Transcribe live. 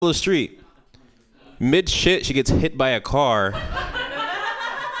the street. Mid shit, she gets hit by a car.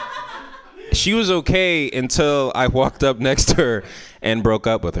 She was okay until I walked up next to her and broke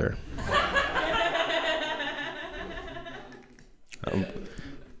up with her. I'm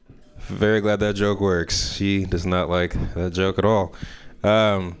very glad that joke works. She does not like that joke at all.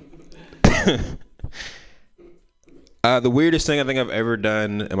 The weirdest thing I think I've ever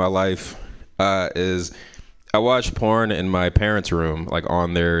done in my life is I watched porn in my parents' room, like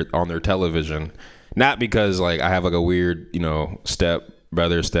on their television. Not because like I have like a weird, step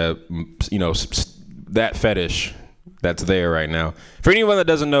that fetish that's there right now. For anyone that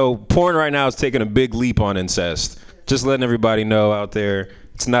doesn't know, porn right now is taking a big leap on incest. Just letting everybody know out there,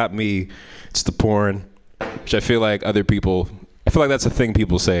 it's not me, it's the porn. Which I feel like that's a thing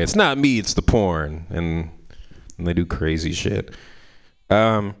people say. It's not me, it's the porn. And they do crazy shit.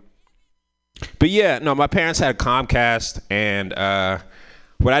 But yeah, no, my parents had Comcast, and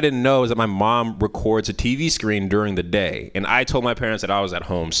what I didn't know is that my mom records a TV screen during the day. And I told my parents that I was at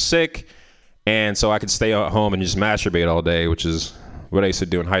home sick, and so I could stay at home and just masturbate all day, which is what I used to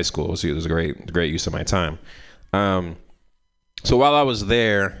do in high school. So it was a great use of my time. So while I was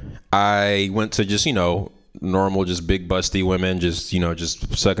there, I went to just, normal, just big busty women, just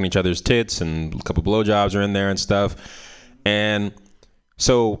sucking each other's tits, and a couple blowjobs are in there and stuff. And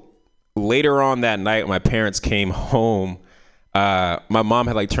so later on that night, when my parents came home, my mom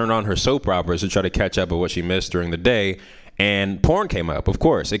had turned on her soap operas to try to catch up with what she missed during the day, and porn came up. Of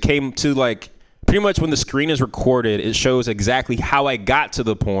course, it came to pretty much when the screen is recorded, it shows exactly how I got to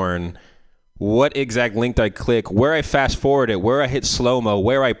the porn, what exact link I click, where I fast forwarded, where I hit slow-mo,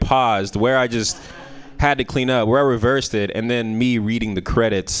 where I paused, where I just had to clean up, where I reversed it, and then me reading the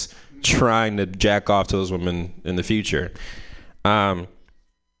credits trying to jack off to those women in the future.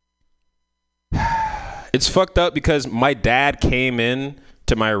 It's fucked up because my dad came in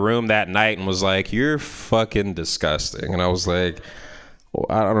to my room that night and was like, "You're fucking disgusting." And I was like, well,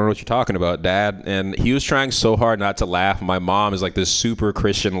 I don't know what you're talking about, Dad. And he was trying so hard not to laugh. My mom is this super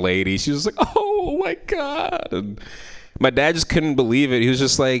Christian lady. She was like, "Oh my God." And my dad just couldn't believe it. He was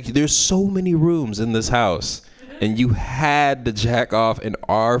just like, "There's so many rooms in this house, and you had to jack off in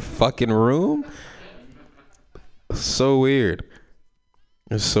our fucking room?" So weird.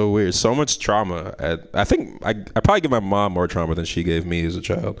 It's so weird. So much trauma. I think I probably give my mom more trauma than she gave me as a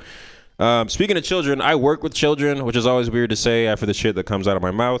child. Speaking of children, I work with children, which is always weird to say after the shit that comes out of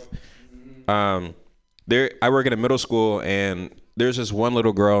my mouth. I work in a middle school, and there's this one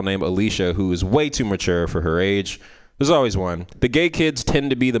little girl named Alicia who is way too mature for her age. There's always one. The gay kids tend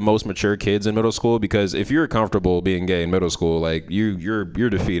to be the most mature kids in middle school because if you're comfortable being gay in middle school, you're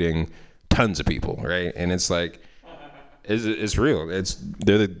defeating tons of people, right? And it's it's real.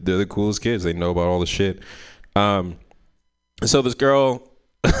 They're the coolest kids. They know about all the shit. So this girl,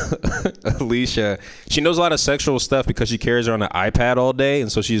 Alicia, she knows a lot of sexual stuff because she carries her on an iPad all day,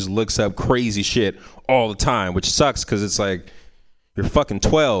 and so she just looks up crazy shit all the time, which sucks because it's you're fucking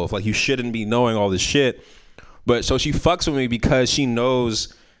 12. You shouldn't be knowing all this shit. But so she fucks with me because she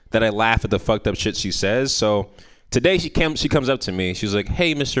knows that I laugh at the fucked up shit she says. So today she comes up to me. She's like,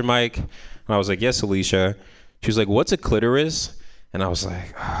 "Hey, Mr. Mike." And I was like, "Yes, Alicia." She was like, "What's a clitoris?" And I was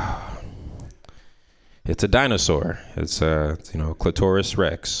like, "Oh, it's a dinosaur. It's clitoris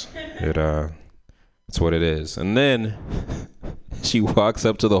rex. It's what it is." And then she walks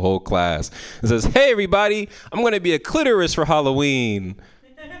up to the whole class and says, "Hey, everybody, I'm going to be a clitoris for Halloween."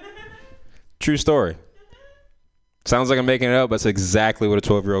 True story. Sounds like I'm making it up, but that's exactly what a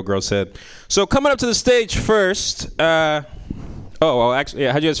 12-year-old girl said. So coming up to the stage first, how'd you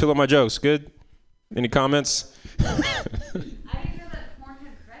guys feel about my jokes? Good? Any comments? I didn't know that porn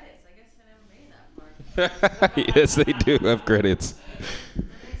had credits. I guess I never made that part. Yes, they do have credits.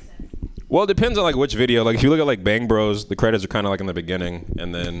 Well, it depends on which video. If you look at Bang Bros, the credits are kind of in the beginning,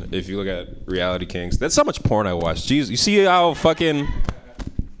 and then if you look at Reality Kings, that's how much porn I watch. Jeez, you see how fucking...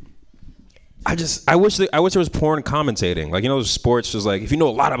 I wish there was porn commentating. Sports is if you know a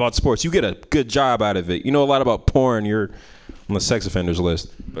lot about sports, you get a good job out of it. You know a lot about porn, you're on the sex offenders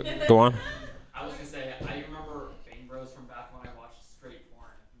list. But go on. I was gonna say, I remember Bang Bros from back when I watched straight porn.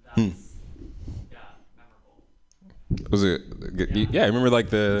 That's memorable. Was it? Yeah, I remember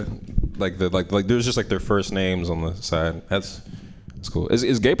there's just their first names on the side. That's cool.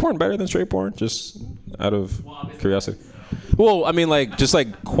 Is gay porn better than straight porn? Just out of curiosity. Well, I mean,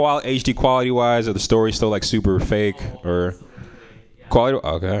 HD quality wise, are the stories still super fake or yeah. quality?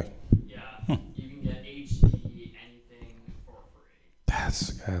 Okay. Yeah, you can get HD anything for free.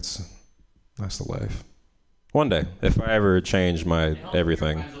 That's the life. One day, if I ever change my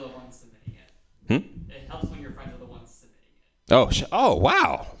everything. It helps when your friends are the ones submitting it. Hmm? It helps when your friends are the ones submitting Oh,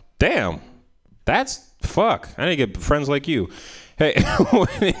 wow. Damn. That's fuck. I need to get friends like you. Hey,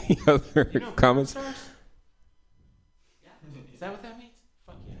 any other comments? Is that what that means?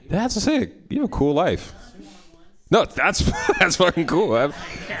 Fuck yeah. That's sick. You have a cool life. No, that's fucking cool. I'm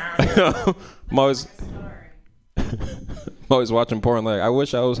always watching porn. Like, I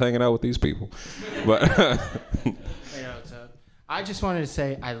wish I was hanging out with these people, but I just wanted to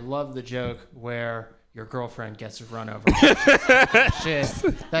say I love the joke where your girlfriend gets run over. Shit,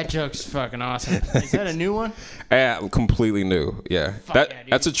 that joke's fucking awesome. Is that a new one? Yeah, completely new. Yeah, Yeah,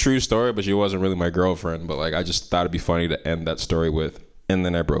 that's a true story, but she wasn't really my girlfriend. But like, I just thought it'd be funny to end that story with, and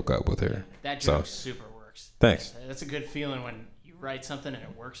then I broke up with her. That joke super works. Thanks. That's a good feeling when you write something and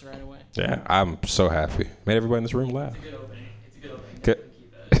it works right away. Yeah, I'm so happy. Made everybody in this room laugh. It's a good opening. It's a good opening. Okay.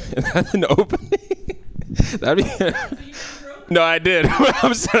 Keep that. That's an opening. That'd be. No, I did. I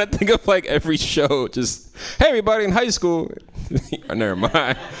was trying to think of like every show. Just, hey, everybody in high school. Never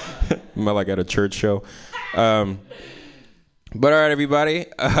mind. I'm like at a church show. But all right, everybody.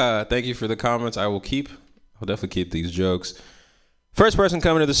 Thank you for the comments. I'll definitely keep these jokes. First person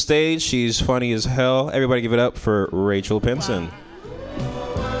coming to the stage. She's funny as hell. Everybody give it up for Rachel Pinson.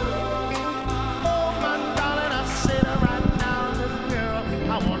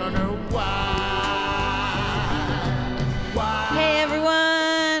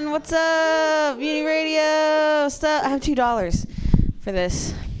 What's up? MutinyRadio stuff. I have $2 for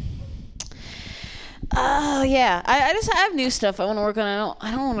this. Oh yeah, I have new stuff I want to work on.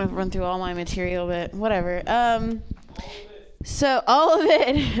 I don't want to run through all my material, but whatever. So all of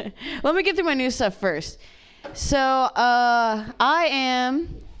it. Let me get through my new stuff first. So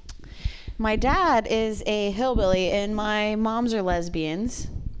my dad is a hillbilly and my moms are lesbians,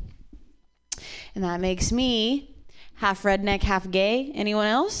 and that makes me half redneck, half gay. Anyone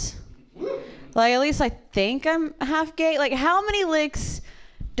else? Like, at least I think I'm half gay. Like, how many licks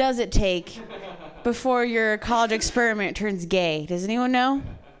does it take before your college experiment turns gay? Does anyone know?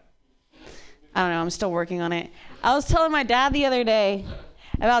 I don't know. I'm still working on it. I was telling my dad the other day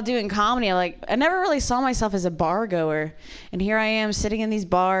about doing comedy. I never really saw myself as a bar goer. And here I am sitting in these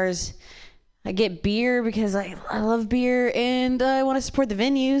bars. I get beer because I love beer and I want to support the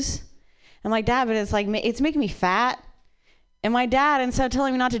venues. I'm like, Dad, but it's making me fat. And my dad, instead of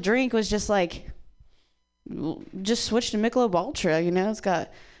telling me not to drink, was just like, just switch to Michelob Ultra, you know? It's got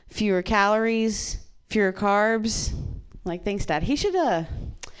fewer calories, fewer carbs. I'm like, thanks, Dad. He should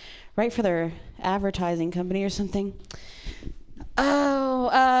write for their advertising company or something.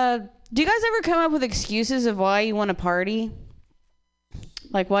 Oh, do you guys ever come up with excuses of why you want to party?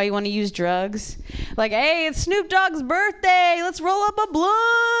 Like why you want to use drugs? Like, hey, it's Snoop Dogg's birthday. Let's roll up a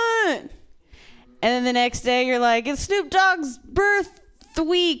blunt. And then the next day you're like, it's Snoop Dogg's birth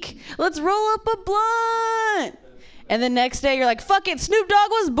week. Let's roll up a blunt. And the next day you're like, fuck it, Snoop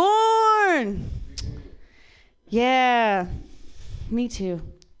Dogg was born. Yeah, me too.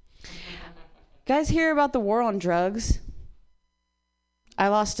 Guys hear about the war on drugs? I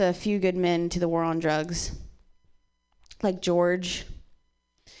lost a few good men to the war on drugs. Like George,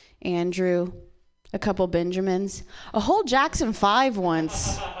 Andrew, a couple Benjamins, a whole Jackson 5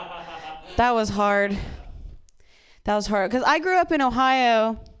 once. That was hard. Because I grew up in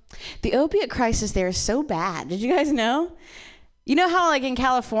Ohio. The opiate crisis there is so bad. Did you guys know? You know how, like, in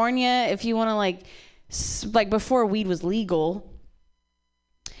California, if you want to, like before weed was legal,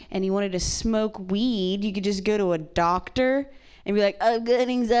 and you wanted to smoke weed, you could just go to a doctor and be like, I've got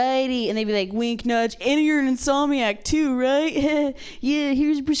anxiety. And they'd be like, wink, nudge, and you're an insomniac too, right? Yeah,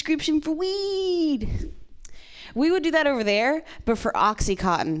 here's a prescription for weed. We would do that over there, but for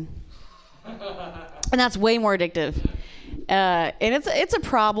Oxycontin. And that's way more addictive. And it's a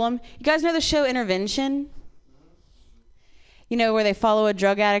problem. You guys know the show Intervention? You know, where they follow a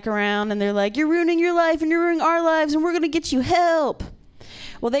drug addict around and they're like, you're ruining your life and you're ruining our lives and we're going to get you help.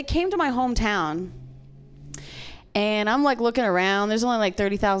 Well, they came to my hometown. And I'm like looking around. There's only like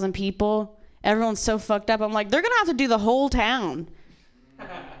 30,000 people. Everyone's so fucked up. I'm like, they're going to have to do the whole town.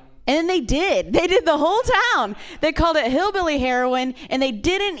 And then they did. They did the whole town. They called it hillbilly heroin, and they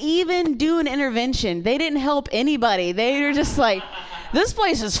didn't even do an intervention. They didn't help anybody. They were just like, this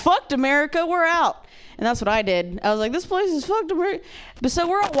place is fucked, America. We're out. And that's what I did. I was like, this place is fucked, America. But so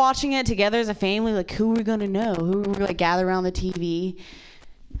we're all watching it together as a family. Like, who are we going to know? Who are we like gather around the TV?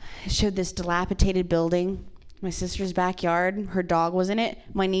 It showed this dilapidated building. My sister's backyard. Her dog was in it.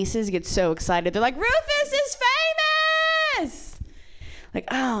 My nieces get so excited. They're like, Rufus is famous! Like,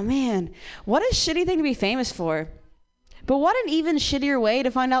 oh, man, what a shitty thing to be famous for. But what an even shittier way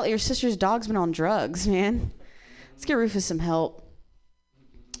to find out that your sister's dog's been on drugs, man. Let's get Rufus some help.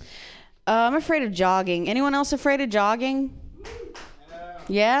 I'm afraid of jogging. Anyone else afraid of jogging?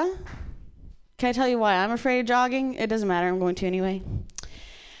 Yeah? Can I tell you why I'm afraid of jogging? It doesn't matter. I'm going to anyway.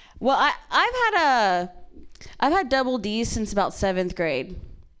 Well, I've had double D's since about 7th grade.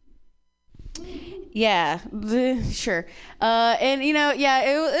 Yeah, sure. And yeah,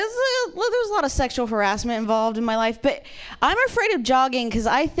 there was a lot of sexual harassment involved in my life, but I'm afraid of jogging because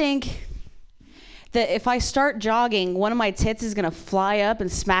I think that if I start jogging, one of my tits is gonna fly up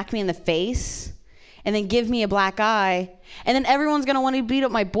and smack me in the face, and then give me a black eye, and then everyone's gonna want to beat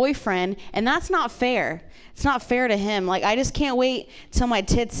up my boyfriend, and that's not fair. It's not fair to him. Like, I just can't wait till my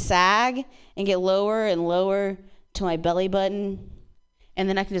tits sag and get lower and lower to my belly button, and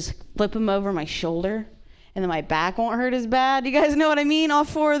then I can just flip them over my shoulder, and then my back won't hurt as bad. You guys know what I mean? All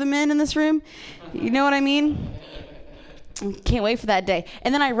 4 of the men in this room? You know what I mean? Can't wait for that day.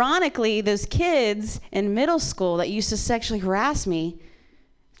 And then ironically, those kids in middle school that used to sexually harass me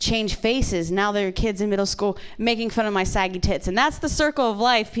change faces. Now they're kids in middle school making fun of my saggy tits. And that's the circle of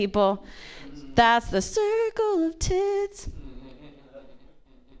life, people. That's the circle of tits.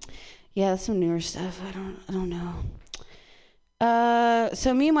 Yeah, that's some newer stuff. I don't know.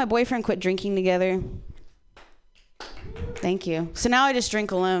 So me and my boyfriend quit drinking together. Thank you. So now I just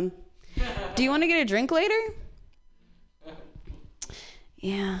drink alone. Do you want to get a drink later?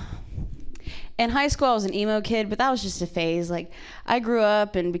 Yeah. In high school, I was an emo kid, but that was just a phase. Like, I grew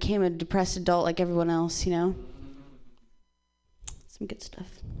up and became a depressed adult like everyone else, you know? Some good stuff.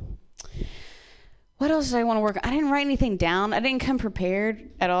 What else did I want to work on? I didn't write anything down. I didn't come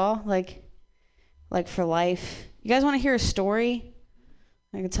prepared at all, like for life. You guys want to hear a story?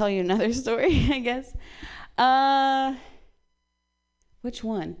 I can tell you another story, I guess. Which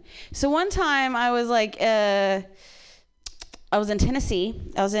one? So one time I was I was in Tennessee.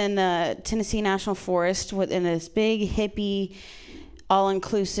 I was in the Tennessee National Forest in this big hippie,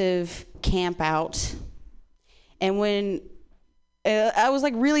 all-inclusive camp out. And when I was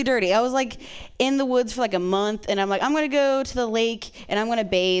like really dirty. I was like in the woods for like a month, and I'm like, I'm gonna go to the lake and I'm gonna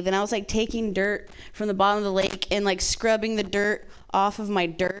bathe. And I was like taking dirt from the bottom of the lake and like scrubbing the dirt off of my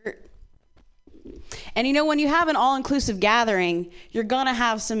dirt. And you know, when you have an all-inclusive gathering, you're gonna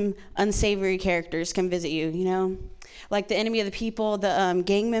have some unsavory characters come visit you, you know? Like the enemy of the people, the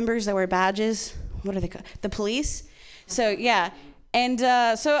gang members that wear badges. What are they called? The police. So yeah. And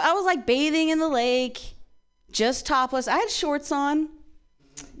so I was like bathing in the lake, just topless. I had shorts on,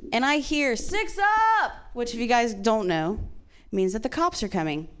 and I hear 6 up, which if you guys don't know, means that the cops are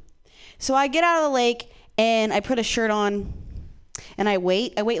coming. So I get out of the lake and I put a shirt on and I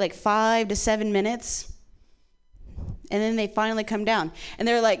wait like 5 to 7 minutes. And then they finally come down and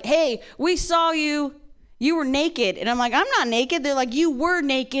they're like, hey, we saw you. You were naked. And I'm like, I'm not naked. They're like, you were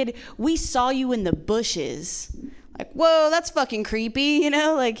naked. We saw you in the bushes. Like, whoa, that's fucking creepy, you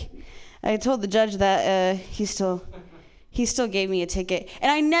know? Like, I told the judge that he still gave me a ticket.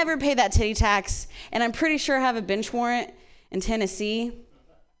 And I never pay that titty tax. And I'm pretty sure I have a bench warrant in Tennessee.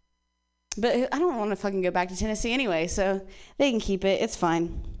 But I don't want to fucking go back to Tennessee anyway, so they can keep it. It's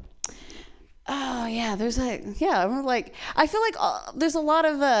fine. Oh, yeah, I'm like, I feel like there's a lot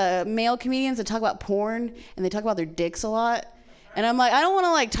of male comedians that talk about porn, and they talk about their dicks a lot. And I'm like, I don't want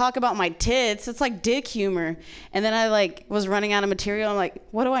to, like, talk about my tits. It's like dick humor. And then I, like, was running out of material. I'm like,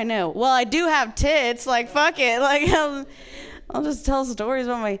 what do I know? Well, I do have tits. Like, fuck it. Like, I'll just tell stories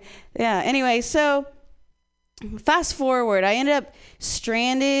about my, yeah. Anyway, so fast forward. I ended up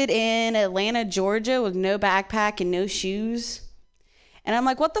stranded in Atlanta, Georgia with no backpack and no shoes. And I'm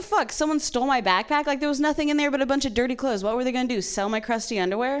like, what the fuck? Someone stole my backpack? Like, there was nothing in there but a bunch of dirty clothes. What were they going to do? Sell my crusty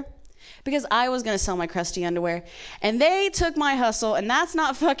underwear? Because I was going to sell my crusty underwear. And they took my hustle, and that's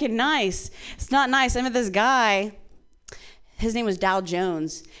not fucking nice. It's not nice. I met this guy. His name was Dow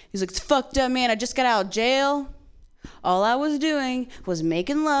Jones. He's like, it's fucked up, man. I just got out of jail. All I was doing was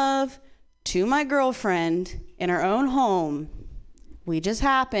making love to my girlfriend in her own home. We just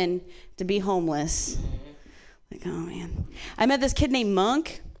happened to be homeless. Like, oh, man. I met this kid named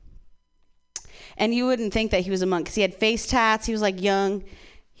Monk. And you wouldn't think that he was a monk because he had face tats. He was, like, young.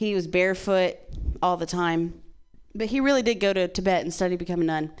 He was barefoot all the time. But he really did go to Tibet and study to become a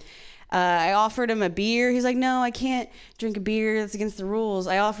nun. I offered him a beer. He's like, no, I can't drink a beer. That's against the rules.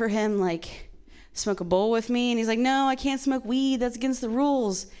 I offer him, like, smoke a bowl with me. And he's like, no, I can't smoke weed. That's against the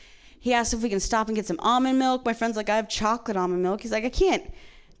rules. He asked if we can stop and get some almond milk. My friend's like, I have chocolate almond milk. He's like, I can't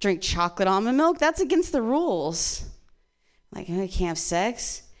drink chocolate almond milk. That's against the rules. Like, I can't have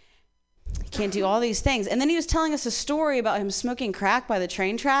sex. Can't do all these things. And then he was telling us a story about him smoking crack by the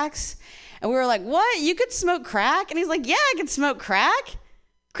train tracks. And we were like, what? You could smoke crack? And he's like, yeah, I could smoke crack.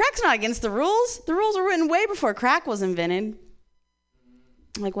 Crack's not against the rules. The rules were written way before crack was invented.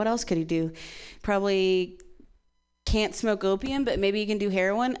 Like, what else could he do? Probably can't smoke opium, but maybe you can do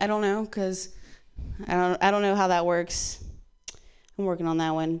heroin. I don't know, because I don't know how that works. I'm working on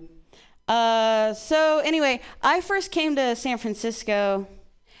that one. So anyway, I first came to San Francisco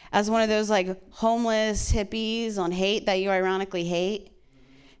as one of those like homeless hippies on hate that you ironically hate,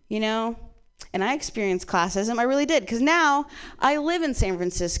 you know? And I experienced classism. I really did, because now I live in San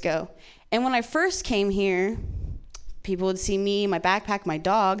Francisco. And when I first came here, people would see me, my backpack, my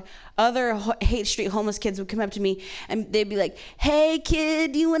dog. Other hate street homeless kids would come up to me and they'd be like, "Hey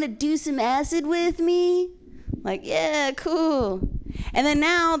kid, do you want to do some acid with me?" Like, yeah, cool. And then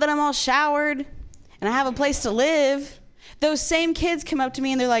now that I'm all showered and I have a place to live, those same kids come up to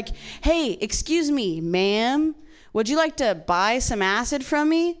me and they're like, "Hey, excuse me, ma'am, would you like to buy some acid from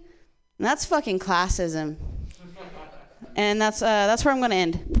me?" And that's fucking classism. And that's where I'm going to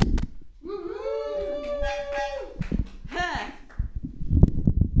end.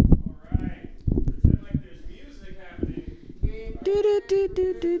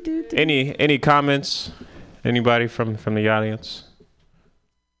 Any comments? Anybody from the audience?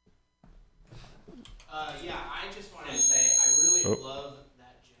 Yeah, I just wanted to say I really love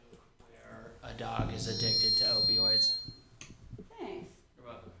that joke where a dog is addicted to opioids. Thanks. You're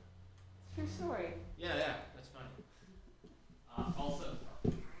welcome. True story. Yeah, that's funny. Also,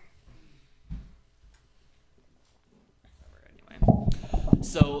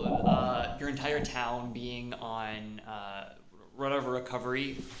 so your entire town being on Run Over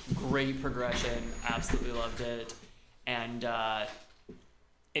Recovery, great progression, absolutely loved it. And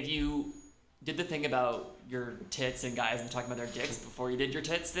if you did the thing about your tits and guys and talking about their dicks before you did your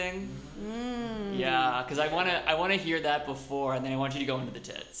tits thing, yeah, because I wanna hear that before, and then I want you to go into the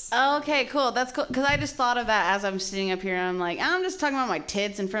tits. Okay, cool. That's cool. Because I just thought of that as I'm sitting up here, and I'm like, I'm just talking about my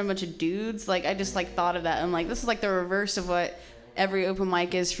tits in front of a bunch of dudes. Like, I just like thought of that. I'm like, this is like the reverse of what every open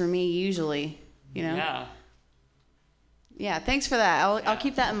mic is for me usually. You know? Yeah. Yeah, thanks for that. I'll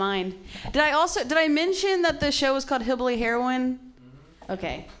keep that in mind. Did I mention that the show was called Hillbilly Heroin?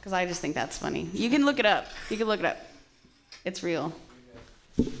 Okay, because I just think that's funny. You can look it up. It's real.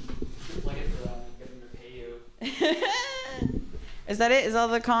 Plug it for them and get them to pay you. Is that it? Is all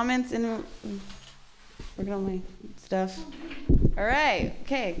the comments in? Working on my stuff. All right.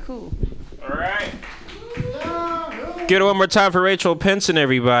 Okay. Cool. All right. Get it one more time for Rachel Pinson,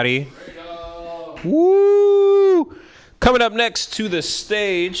 everybody. Woo! Coming up next to the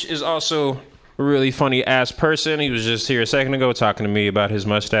stage is also a really funny ass person. He was just here a second ago talking to me about his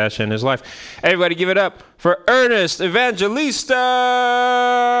mustache and his life. Everybody give it up for Ernest Evangelista!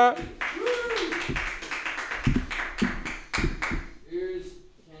 Here's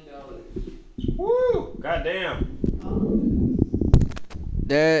 $10. Woo! Goddamn.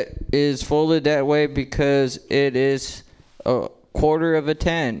 That is folded that way because it is a quarter of a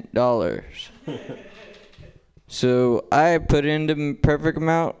 $10. So I put in the perfect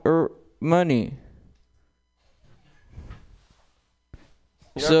amount of money.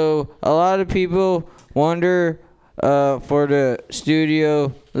 Yep. So a lot of people wonder, for the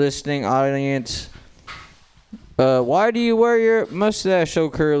studio listening audience, why do you wear your mustache so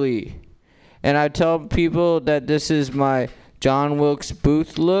curly? And I tell people that this is my John Wilkes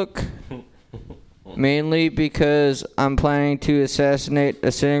Booth look. Mainly because I'm planning to assassinate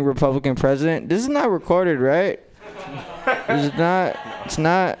a sitting Republican president. This is not recorded, right? This is not. It's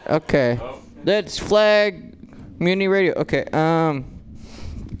not. Okay. Let's flag MutinyRadio. Okay.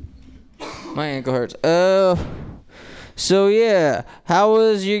 My ankle hurts. So yeah, how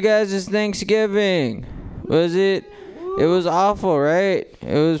was you guys' Thanksgiving? Was it? It was awful, right?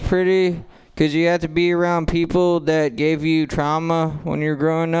 It was pretty. Cause you had to be around people that gave you trauma when you're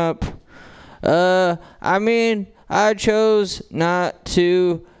growing up. I mean, I chose not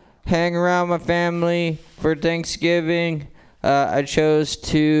to hang around my family for Thanksgiving. I chose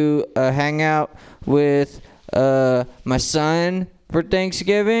to hang out with my son for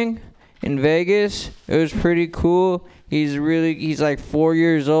Thanksgiving in Vegas. It was pretty cool. He's like 4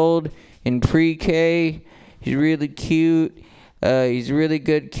 years old in pre-K. He's really cute. He's a really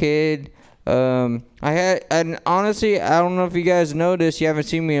good kid. And honestly, I don't know if you guys noticed. You haven't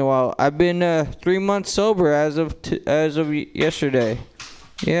seen me in a while. I've been 3 months sober as of yesterday.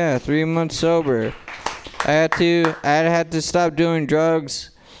 Yeah, 3 months sober. I had to stop doing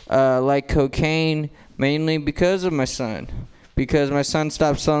drugs, like cocaine, mainly because of my son. Because my son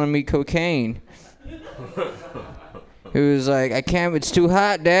stopped selling me cocaine. He was like, "I can't. It's too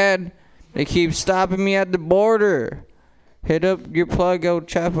hot, Dad. They keep stopping me at the border. Hit up your plug, El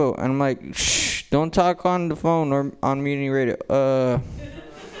Chapo." And I'm like, "Shh, don't talk on the phone or on MutinyRadio."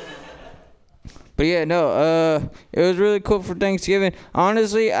 But yeah, no, it was really cool for Thanksgiving.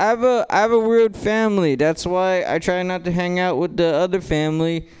 Honestly, I have a weird family. That's why I try not to hang out with the other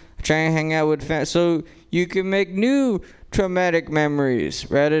family. I try and hang out with so you can make new traumatic memories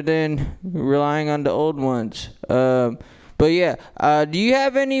rather than relying on the old ones. But yeah, do you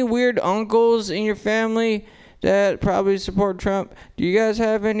have any weird uncles in your family that probably support Trump? Do you guys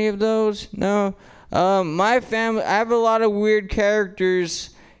have any of those? No? My family, I have a lot of weird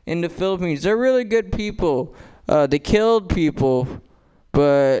characters in the Philippines. They're really good people. They killed people,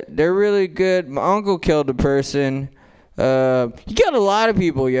 but they're really good. My uncle killed a person. He killed a lot of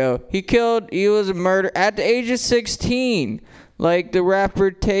people, yo. He was a murderer at the age of 16. Like the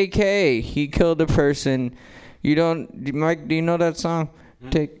rapper TK, he killed a person. Mike, do you know that song?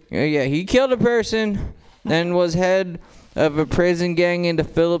 Yeah, he killed a person and was head of a prison gang in the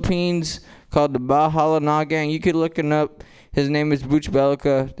Philippines called the Bahala Gang. You could look him up. His name is Butch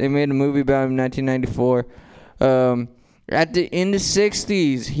Bellica. They made a movie about him in 1994. In the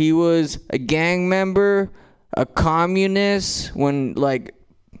 60s, he was a gang member, a communist. When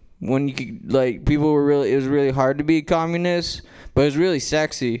you could, people were it was really hard to be a communist, but it was really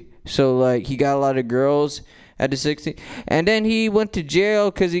sexy. So he got a lot of girls at the 60s. And then he went to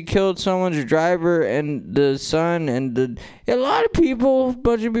jail because he killed someone's driver and the son and a lot of people,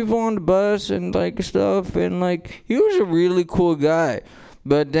 bunch of people on the bus and stuff. And he was a really cool guy.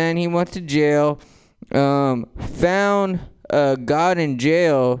 But then he went to jail, found God in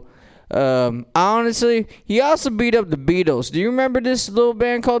jail. Honestly, he also beat up the Beatles. Do you remember this little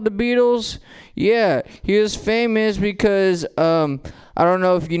band called the Beatles? Yeah, he was famous because I don't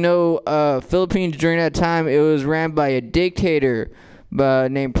know if you know, Philippines during that time, it was ran by a dictator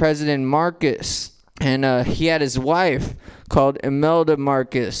named President Marcos. And he had his wife called Imelda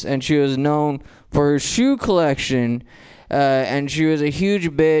Marcos, and she was known for her shoe collection. And she was a huge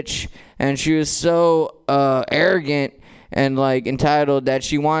bitch, and she was so arrogant and entitled that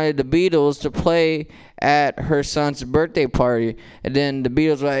she wanted the Beatles to play at her son's birthday party. And then the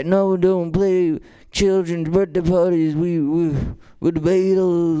Beatles were like, no, we don't play children's birthday parties, with the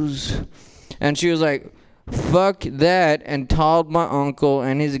Beatles. And she was like, fuck that, and told my uncle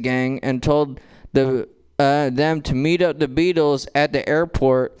and his gang and told them to meet up the Beatles at the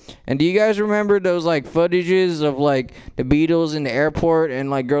airport. And do you guys remember those footages of the Beatles in the airport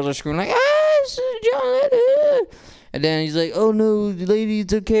and girls are screaming this is John Lennon. And then he's like, oh no, lady,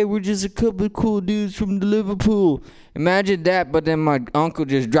 it's okay, we're just a couple of cool dudes from the Liverpool. Imagine that, but then my uncle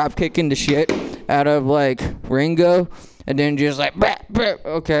just drop kicking the shit out of Ringo, and then just bah, bah.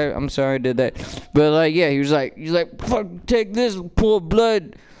 Okay, I'm sorry I did that. But yeah, he was like, fuck, take this, pull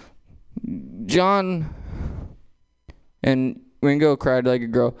blood, John. And Ringo cried like a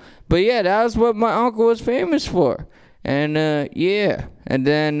girl. But yeah, that was what my uncle was famous for. And yeah, and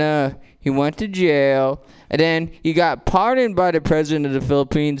then he went to jail. And then he got pardoned by the president of the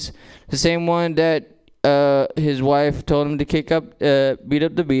Philippines, the same one that his wife told him to beat up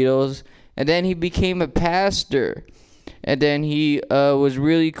the Beatles. And then he became a pastor. And then he was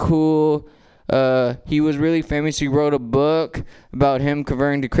really cool. He was really famous. He wrote a book about him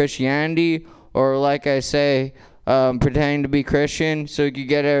converting to Christianity, or like I say, pretending to be Christian so he could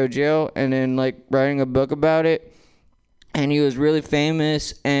get out of jail, and then writing a book about it. And he was really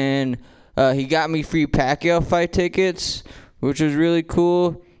famous, and he got me free Pacquiao fight tickets, which was really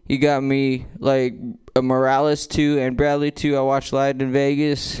cool. He got me a Morales 2 and Bradley 2. I watched live in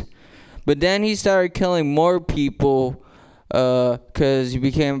Vegas. But then he started killing more people because he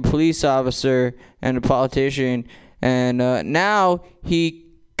became a police officer and a politician. And now he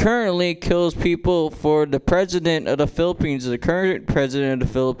currently kills people for the president of the Philippines, the current president of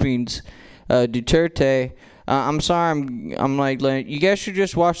the Philippines, Duterte. I'm sorry, I'm you guys should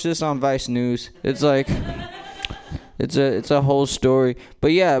just watch this on Vice News. It's it's a whole story.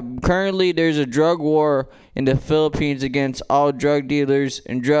 But yeah, currently there's a drug war in the Philippines against all drug dealers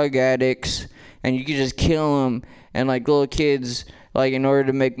and drug addicts, and you can just kill them. And little kids, in order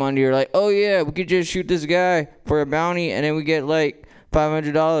to make money, you're oh yeah, we could just shoot this guy for a bounty, and then we get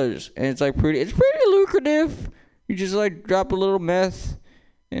 $500, and it's pretty lucrative. You just drop a little meth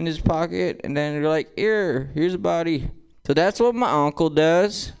in his pocket, and then you're here's a body. So that's what my uncle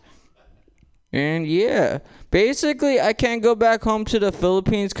does. And yeah, basically I can't go back home to the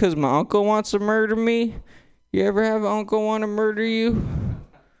Philippines because my uncle wants to murder me. You ever have an uncle want to murder you?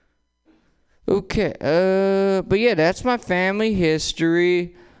 Okay, but yeah, that's my family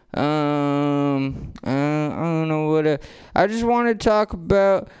history. I don't know what I just want to talk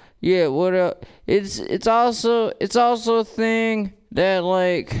about. Yeah, what it's also a thing that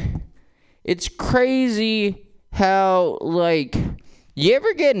it's crazy how you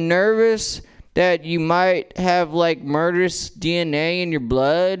ever get nervous that you might have like murderous DNA in your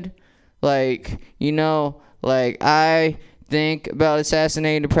blood? Like, you know, like I think about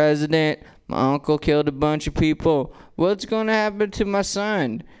assassinating the president. My uncle killed a bunch of people. What's going to happen to my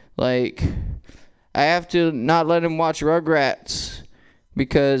son? Like, I have to not let him watch Rugrats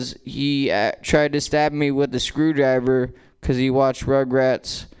because he tried to stab me with a screwdriver because he watched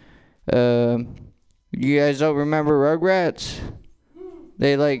Rugrats. You guys don't remember Rugrats?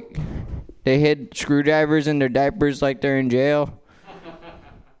 They hid screwdrivers in their diapers like they're in jail.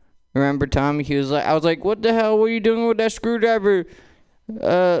 Remember Tommy? I was like, what the hell were you doing with that screwdriver?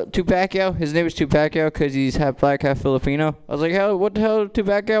 Tupaccio. His name is Tupaccio because he's half black, half Filipino. I was like, what the hell,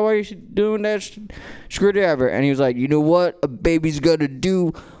 Tupaccio? Why are you doing that screwdriver? And he was like, you know what? A baby's gonna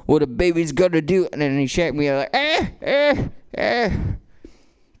do what a baby's gonna do. And then he shanked me. I was like,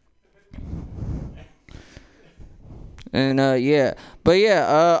 And yeah, but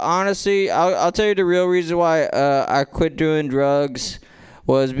yeah, honestly, I'll tell you the real reason why I quit doing drugs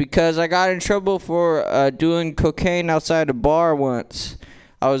was because I got in trouble for doing cocaine outside a bar once.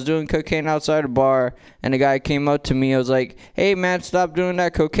 I was doing cocaine outside a bar, and a guy came up to me. I was like, hey, man, stop doing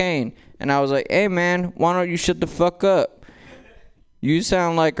that cocaine. And I was like, hey, man, why don't you shut the fuck up? You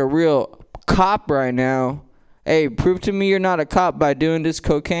sound like a real cop right now. Hey, prove to me you're not a cop by doing this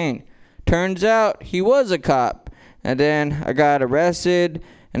cocaine. Turns out he was a cop. And then I got arrested,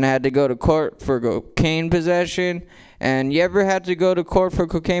 and I had to go to court for cocaine possession. And you ever had to go to court for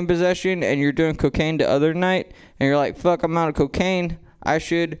cocaine possession, and you're doing cocaine the other night, and you're like, fuck, I'm out of cocaine. I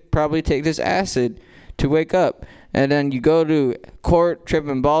should probably take this acid to wake up. And then you go to court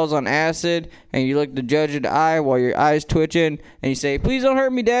tripping balls on acid, and you look the judge in the eye while your eye's twitching, and you say, please don't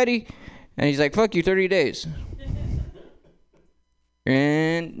hurt me, daddy. And he's like, fuck you, 30 days.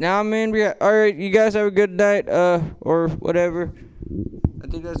 And now I'm in. All right, you guys have a good night, or whatever. I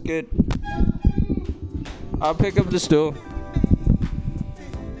think that's good. I'll pick up the stool.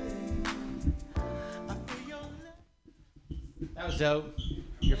 That was dope.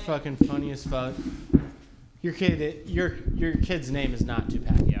 You're fucking funny as fuck. Your kid's name is not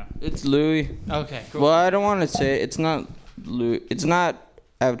Tupaccio. It's Louis. Okay, cool. Well, I don't want to say it. It's not Louis. It's not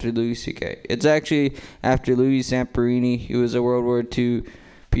after Louis C.K. It's actually after Louis Zamperini. He was a World War II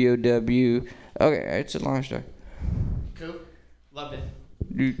POW. Okay, it's a long story. Cool. Loved it.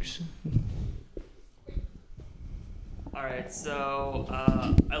 Dukes. Alright, so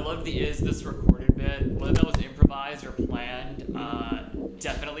I love the is this recorded bit. Whether that was improvised or planned,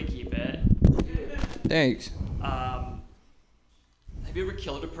 definitely keep it. Thanks. Have you ever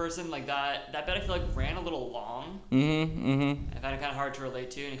killed a person like that? That bit I feel like ran a little long. Mm-hmm. I found it kind of hard to relate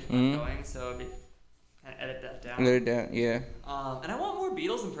to and keep on going, so I'd kind of edit that down. Let it down, yeah. And I want more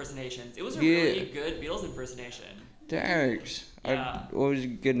Beatles impersonations. It was a really good Beatles impersonation. Thanks. Yeah. I always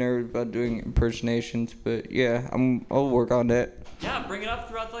get nervous about doing impersonations, but yeah, I'll work on that. Yeah, bring it up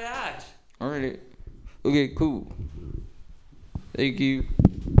throughout the act. Alright. Okay, cool. Thank you.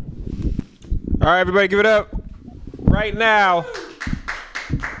 All right, everybody, give it up right now.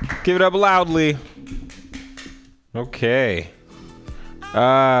 Give it up loudly. Okay.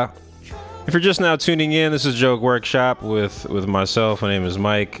 If you're just now tuning in, this is Joke Workshop with myself. My name is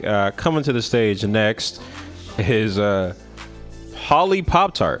Mike. Coming to the stage next is Holly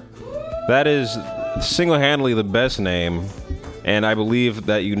Pop-Tart. That is single-handedly the best name, and I believe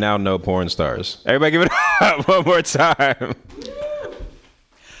that you now know porn stars. Everybody give it up one more time.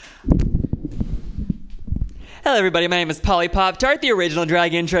 Hello, everybody. My name is Polly Pop-Tart, the original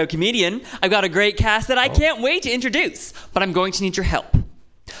drag intro comedian. I've got a great cast that I can't wait to introduce, but I'm going to need your help.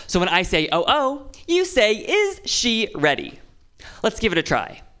 So when I say, oh, you say, is she ready? Let's give it a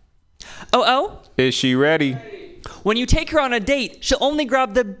try. Oh, Is she ready? when you take her on a date, she'll only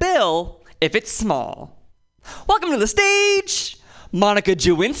grab the bill if it's small. Welcome to the stage, Monica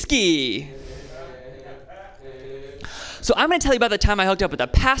Jawinski. So I'm going to tell you about the time I hooked up with a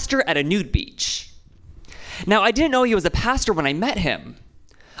pastor at a nude beach. Now, I didn't know he was a pastor when I met him.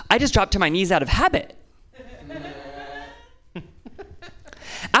 I just dropped to my knees out of habit.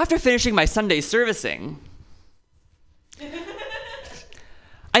 After finishing my Sunday servicing,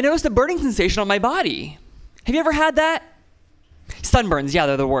 I noticed a burning sensation on my body. Have you ever had that? Sunburns, yeah,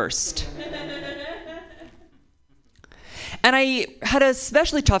 they're the worst. And I had a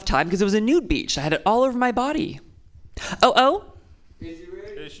especially tough time because it was a nude beach. I had it all over my body. Oh? Is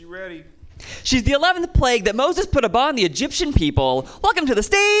she ready? She's the 11th plague that Moses put upon the Egyptian people. Welcome to the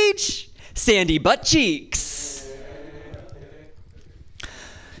stage, Sandy Butt Cheeks.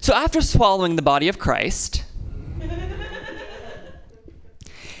 So after swallowing the body of Christ,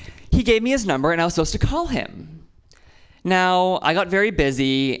 he gave me his number and I was supposed to call him. Now, I got very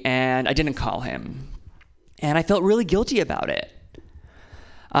busy and I didn't call him. And I felt really guilty about it.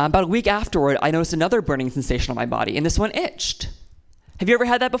 About a week afterward, I noticed another burning sensation on my body, and this one itched. Have you ever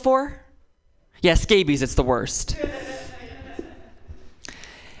had that before? Yeah, scabies, it's the worst.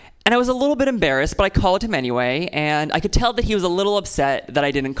 And I was a little bit embarrassed, but I called him anyway, and I could tell that he was a little upset that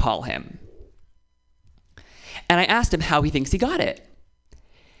I didn't call him. And I asked him how he thinks he got it.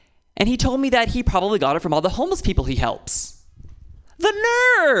 And he told me that he probably got it from all the homeless people he helps. The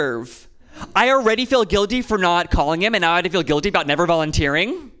nerve! I already feel guilty for not calling him, and now I have to feel guilty about never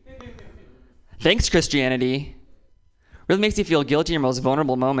volunteering? Thanks, Christianity. Really makes you feel guilty in your most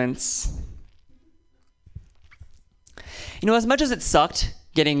vulnerable moments. You know, as much as it sucked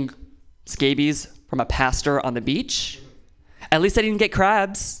getting scabies from a pastor on the beach, at least I didn't get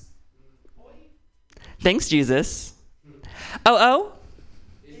crabs. Thanks, Jesus. Oh?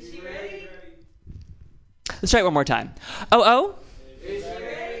 Is he ready? Let's try it one more time. Oh? Is he ready?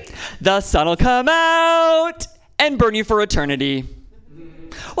 The sun will come out and burn you for eternity.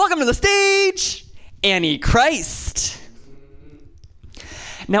 Welcome to the stage, Annie Christ.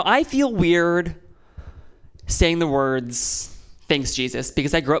 Now, I feel weird saying the words, thanks, Jesus,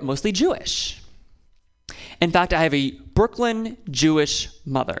 because I grew up mostly Jewish. In fact, I have a Brooklyn Jewish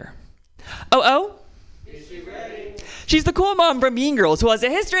mother. Oh? Is she ready? She's the cool mom from Mean Girls who has a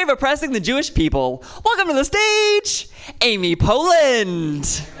history of oppressing the Jewish people. Welcome to the stage, Amy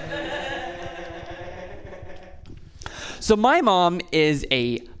Poland. So my mom is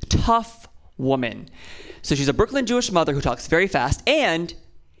a tough woman. So she's a Brooklyn Jewish mother who talks very fast and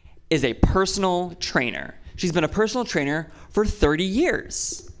is a personal trainer. She's been a personal trainer for 30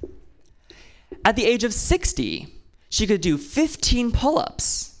 years. At the age of 60, she could do 15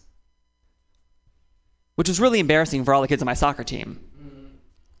 pull-ups, which was really embarrassing for all the kids on my soccer team.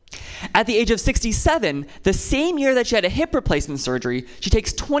 At the age of 67, the same year that she had a hip replacement surgery, she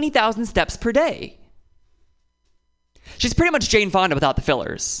takes 20,000 steps per day. She's pretty much Jane Fonda without the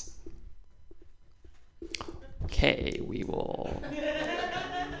fillers. Okay, we will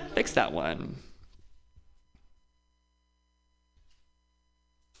fix that one.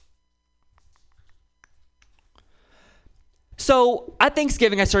 So at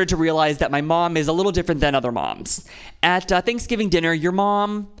Thanksgiving, I started to realize that my mom is a little different than other moms. At Thanksgiving dinner, your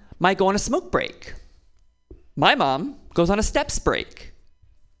mom might go on a smoke break. My mom goes on a steps break.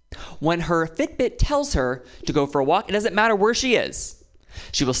 When her Fitbit tells her to go for a walk, it doesn't matter where she is.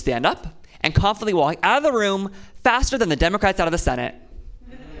 She will stand up and confidently walk out of the room faster than the Democrats out of the Senate.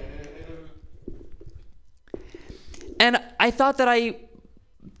 And I thought that I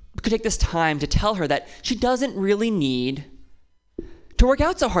could take this time to tell her that she doesn't really need to work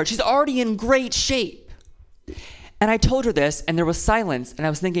out so hard. She's already in great shape. And I told her this, and there was silence, and I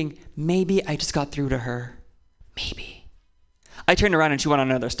was thinking, maybe I just got through to her. Maybe. I turned around and she went on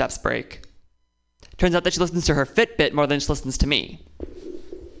another steps break. Turns out that she listens to her Fitbit more than she listens to me.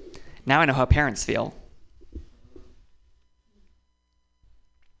 Now I know how parents feel.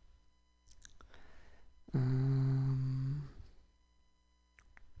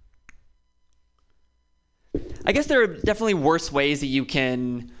 I guess there are definitely worse ways that you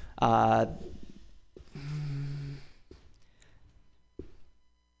can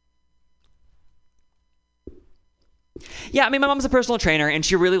Yeah, I mean, my mom's a personal trainer, and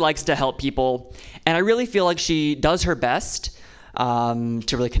she really likes to help people. And I really feel like she does her best to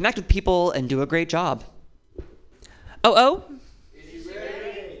really connect with people and do a great job. Oh? Is he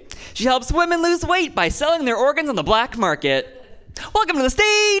ready? She helps women lose weight by selling their organs on the black market. Welcome to the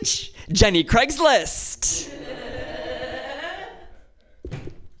stage, Jenny Craigslist.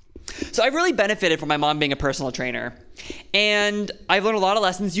 So I've really benefited from my mom being a personal trainer. And I've learned a lot of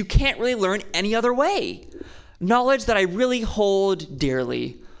lessons you can't really learn any other way. Knowledge that I really hold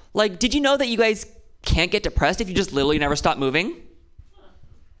dearly. Like, did you know that you guys can't get depressed if you just literally never stop moving?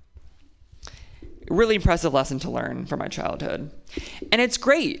 Really impressive lesson to learn from my childhood. And it's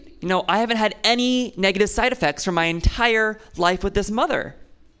great. You know, I haven't had any negative side effects from my entire life with this mother.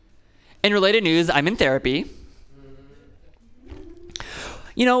 In related news, I'm in therapy.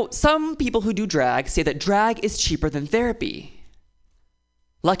 You know, some people who do drag say that drag is cheaper than therapy.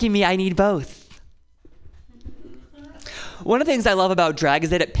 Lucky me, I need both. One of the things I love about drag is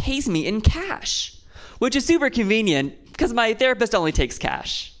that it pays me in cash, which is super convenient because my therapist only takes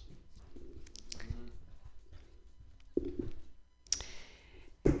cash.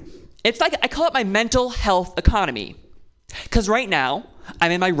 It's like, I call it my mental health economy. Because right now,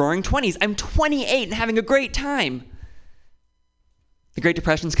 I'm in my roaring 20s. I'm 28 and having a great time. The Great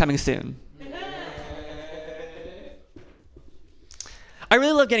Depression's coming soon. I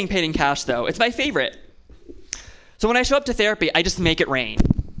really love getting paid in cash, though. It's my favorite. So when I show up to therapy, I just make it rain.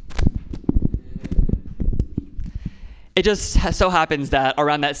 It just so happens that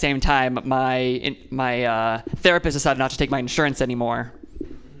around that same time, my therapist decided not to take my insurance anymore.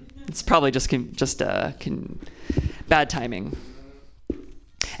 It's probably just bad timing.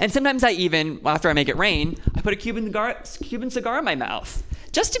 And sometimes I even, after I make it rain, I put a Cuban cigar in my mouth,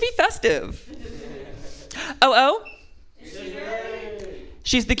 just to be festive. Oh?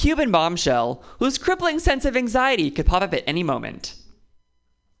 She's the Cuban bombshell whose crippling sense of anxiety could pop up at any moment.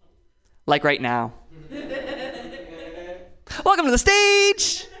 Like right now. Welcome to the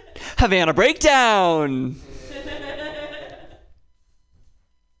stage, Havana Breakdown.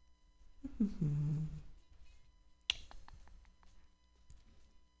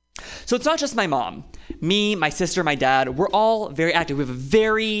 So it's not just my mom. Me, my sister, my dad, we're all very active. We have a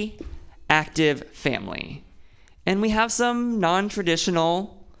very active family. And we have some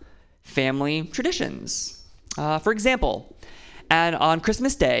non-traditional family traditions. For example, on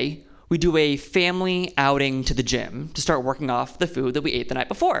Christmas Day, we do a family outing to the gym to start working off the food that we ate the night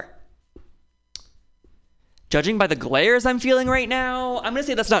before. Judging by the glares I'm feeling right now, I'm going to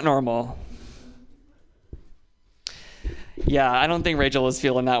say that's not normal. Yeah, I don't think Rachel is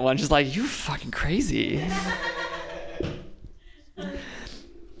feeling that one. She's like, you fucking crazy.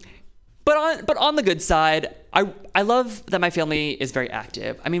 But on the good side, I love that my family is very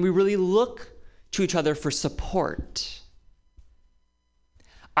active. I mean, we really look to each other for support.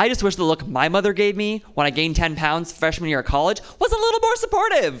 I just wish the look my mother gave me when I gained 10 pounds freshman year of college was a little more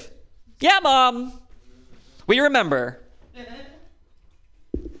supportive. Yeah, Mom. We remember.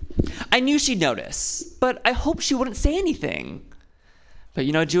 I knew she'd notice, but I hoped she wouldn't say anything. But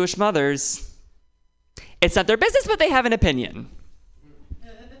you know, Jewish mothers, it's not their business, but they have an opinion.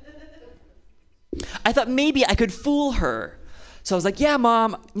 I thought maybe I could fool her. So I was like, yeah,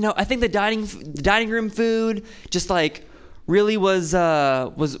 Mom, I think the dining room food just like really was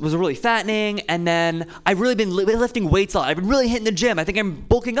really fattening. And then I've really been lifting weights a lot. I've been really hitting the gym. I think I'm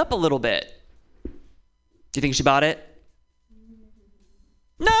bulking up a little bit. Do you think she bought it?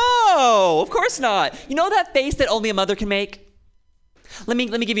 No, of course not. You know that face that only a mother can make? Let me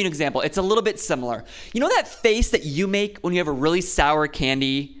give you an example. It's a little bit similar. You know that face that you make when you have a really sour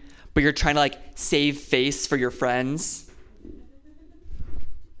candy, but you're trying to like save face for your friends?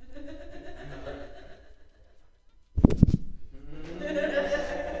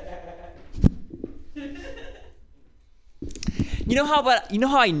 You know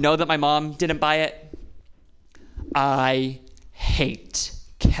how I know that my mom didn't buy it? I hate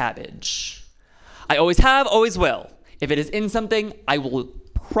cabbage. I always have, always will. If it is in something, I will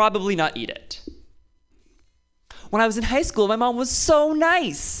probably not eat it. When I was in high school, my mom was so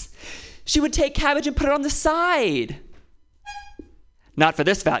nice. She would take cabbage and put it on the side. Not for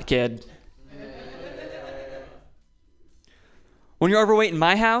this fat kid. When you're overweight in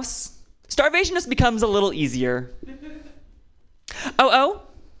my house, starvation just becomes a little easier. Oh?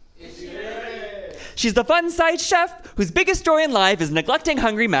 She's the fun-side chef whose biggest joy in life is neglecting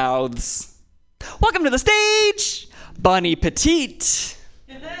hungry mouths. Welcome to the stage, Bonnie Petite.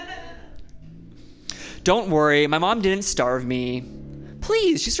 Don't worry, my mom didn't starve me.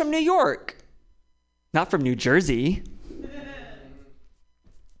 Please, she's from New York, not from New Jersey.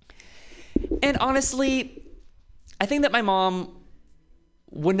 And honestly, I think that my mom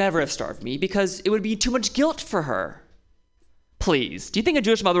would never have starved me because it would be too much guilt for her. Please, do you think a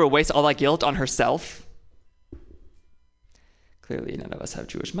Jewish mother would waste all that guilt on herself? Clearly, none of us have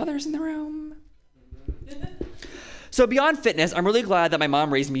Jewish mothers in the room. So beyond fitness, I'm really glad that my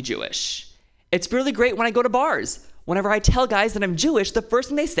mom raised me Jewish. It's really great when I go to bars. Whenever I tell guys that I'm Jewish, the first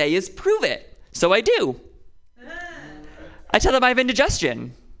thing they say is, prove it. So I do. I tell them I have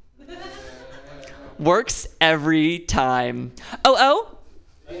indigestion. Works every time. Oh?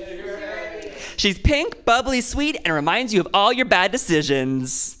 She's pink, bubbly, sweet, and reminds you of all your bad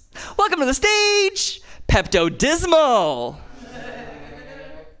decisions. Welcome to the stage, Pepto-Dismal.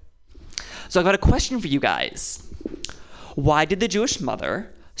 So I've got a question for you guys. Why did the Jewish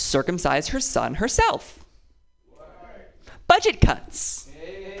mother circumcise her son herself? Budget cuts.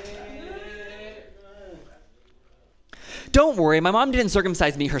 Don't worry, my mom didn't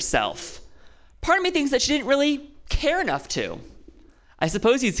circumcise me herself. Part of me thinks that she didn't really care enough to. I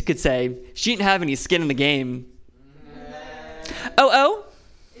suppose you could say she didn't have any skin in the game. Oh?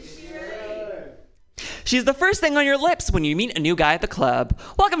 She's the first thing on your lips when you meet a new guy at the club.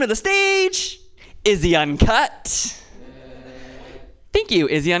 Welcome to the stage, Izzy Uncut. Thank you.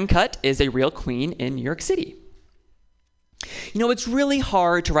 Izzy Uncut is a real queen in New York City. You know, it's really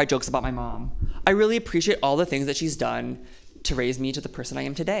hard to write jokes about my mom. I really appreciate all the things that she's done to raise me to the person I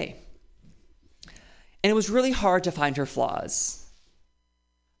am today. And it was really hard to find her flaws.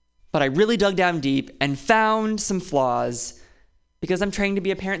 But I really dug down deep and found some flaws because I'm training to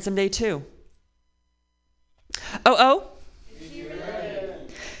be a parent someday too. Oh?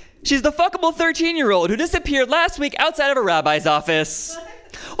 She's the fuckable 13-year-old who disappeared last week outside of a rabbi's office.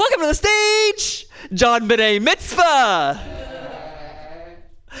 Welcome to the stage, John B'nai Mitzvah.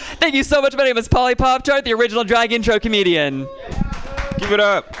 Thank you so much. My name is Polly Pop-Tart, the original drag intro comedian. Give it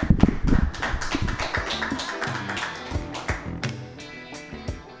up.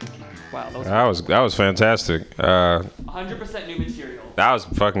 Wow, That was fantastic. 100% new material. That was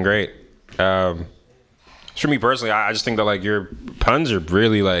fucking great. For me personally, I just think that like your puns are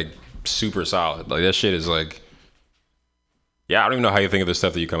really like super solid. Like that shit is like, yeah, I don't even know how you think of the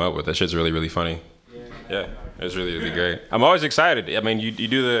stuff that you come up with. That shit's really, really funny. Yeah, it's really, really great. I'm always excited. I mean, you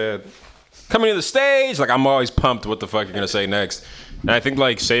do the coming to the stage, like I'm always pumped what the fuck you're gonna say next. And I think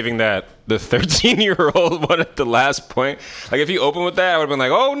like saving the 13-year-old one at the last point, like if you open with that, I would have been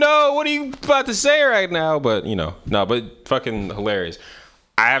like, oh no, what are you about to say right now? But but fucking hilarious.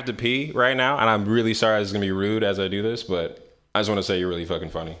 I have to pee right now, and I'm really sorry this is gonna be rude as I do this, but I just want to say you're really fucking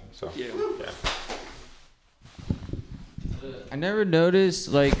funny. So yeah. I never noticed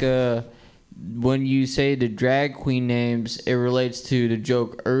like when you say the drag queen names, it relates to the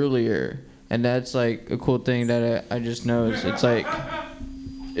joke earlier, and that's like a cool thing that I just noticed. It's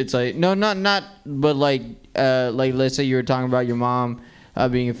like no, not, but like let's say you were talking about your mom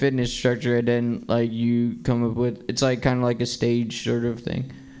being a fitness instructor, and then like you come up with it's like kind of like a stage sort of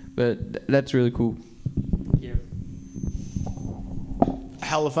thing, but that's really cool. Yeah.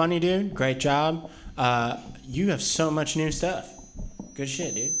 Hella funny, dude. Great job. You have so much new stuff. Good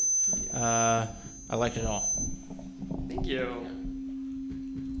shit, dude. I liked it all. Thank you.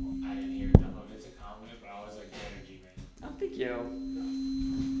 I didn't hear none of it's a compliment, but I was like, energy, man. Oh, thank you.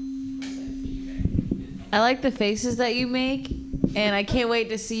 I like the faces that you make, and I can't wait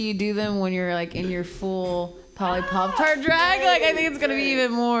to see you do them when you're like in your full Polly Pop-Tart drag. Like I think it's gonna be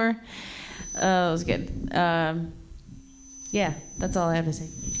even more. That was good. Yeah, that's all I have to say.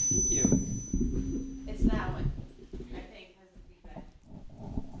 Thank you. It's that one. I think has the feedback.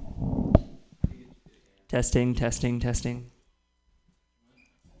 Testing.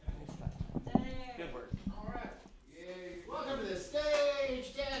 Good work. All right. Yay. Welcome to the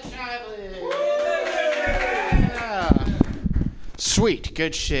stage, Dan Shively. Yeah. Sweet.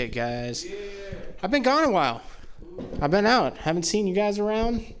 Good shit, guys. Yeah. I've been gone a while. I've been out. Haven't seen you guys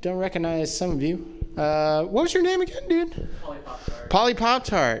around. Don't recognize some of you. What was your name again, dude? Polly Pop-Tart. Polly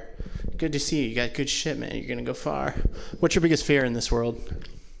Pop-Tart. Good to see you. You got good shit, man. You're going to go far. What's your biggest fear in this world?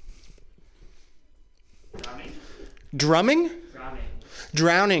 Drumming?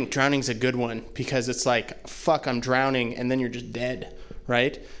 Drowning. Drowning's a good one because it's like, fuck, I'm drowning, and then you're just dead,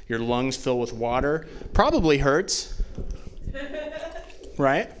 right? Your lungs fill with water. Probably hurts.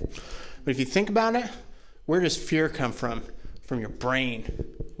 Right? But if you think about it, where does fear come from? From your brain.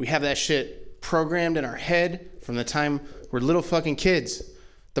 We have that shit programmed in our head from the time we're little fucking kids.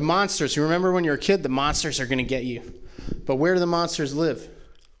 The monsters, you remember when you're a kid, the monsters are going to get you. But where do the monsters live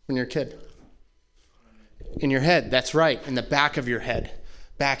when you're a kid? In your head, that's right, in the back of your head.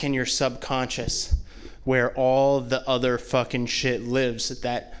 Back in your subconscious, where all the other fucking shit lives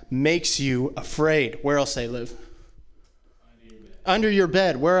that makes you afraid. Where else they live? Under your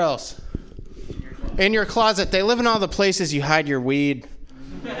bed. Where else? In your closet. They live in all the places you hide your weed.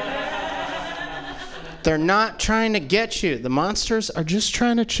 They're not trying to get you. The monsters are just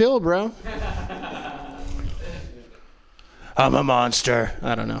trying to chill, bro. I'm a monster.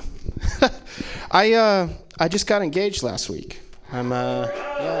 I don't know. I just got engaged last week. I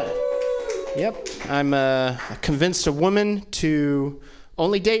convinced a woman to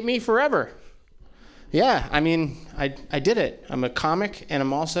only date me forever. Yeah, I mean, I did it. I'm a comic, and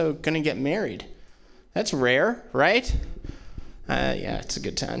I'm also going to get married. That's rare, right? Yeah, it's a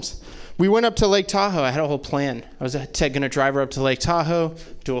good times. We went up to Lake Tahoe. I had a whole plan. I was going to drive her up to Lake Tahoe,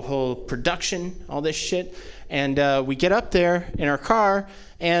 do a whole production, all this shit. And we get up there in our car,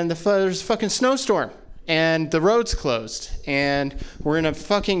 and there's a fucking snowstorm. And the road's closed. And we're in a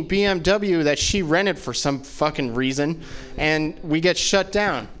fucking BMW that she rented for some fucking reason. And we get shut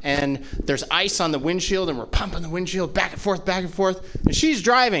down. And there's ice on the windshield, and we're pumping the windshield back and forth, back and forth. And she's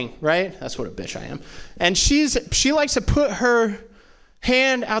driving, right? That's what a bitch I am. And she likes to put her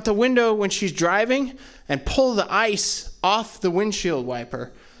hand out the window when she's driving and pull the ice off the windshield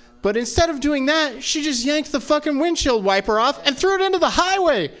wiper. But instead of doing that, she just yanked the fucking windshield wiper off and threw it into the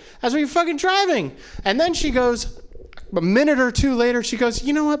highway as we were fucking driving. And then she goes, a minute or two later, she goes,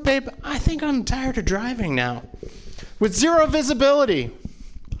 you know what, babe? I think I'm tired of driving now. With zero visibility.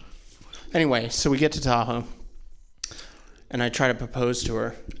 Anyway, so we get to Tahoe, and I try to propose to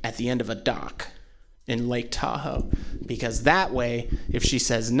her at the end of a dock in Lake Tahoe, because that way, if she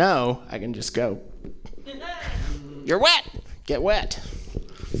says no, I can just go, "You're wet. Get wet."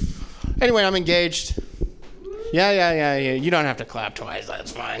 Anyway, I'm engaged. Yeah. You don't have to clap twice.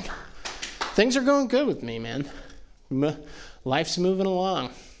 That's fine. Things are going good with me, man. Life's moving along.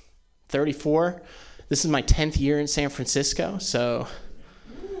 34. This is my 10th year in San Francisco, so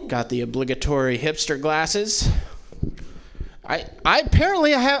got the obligatory hipster glasses.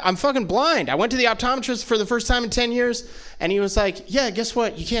 I'm fucking blind. I went to the optometrist for the first time in 10 years, and he was like, "Yeah, guess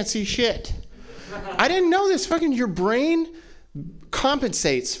what? You can't see shit." I didn't know this. Fucking your brain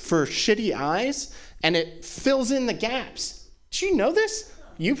compensates for shitty eyes, and it fills in the gaps. Did you know this?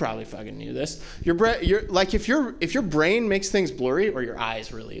 You probably fucking knew this. If your brain makes things blurry, or your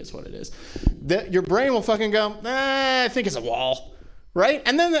eyes really is what it is, your brain will fucking go, I think it's a wall, right?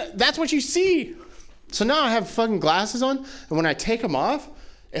 And then that's what you see. So now I have fucking glasses on, and when I take them off,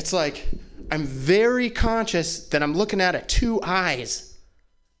 it's like I'm very conscious that I'm looking at two eyes.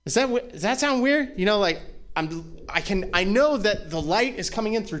 Does that sound weird? You know, like I know that the light is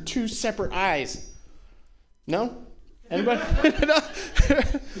coming in through two separate eyes. No? Anybody?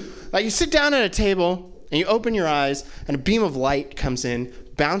 Like you sit down at a table and you open your eyes and a beam of light comes in,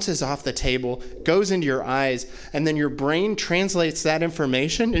 bounces off the table, goes into your eyes, and then your brain translates that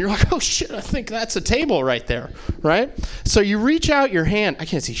information and you're like, "Oh shit, I think that's a table right there," right? So you reach out your hand, I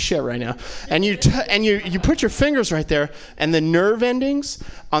can't see shit right now, and you put your fingers right there, and the nerve endings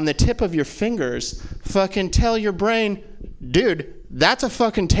on the tip of your fingers fucking tell your brain, "Dude, that's a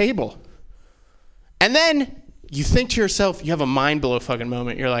fucking table." And then you think to yourself, you have a mind blow fucking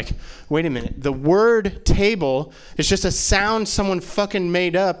moment. You're like, wait a minute. The word table is just a sound someone fucking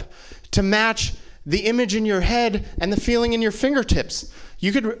made up to match the image in your head and the feeling in your fingertips.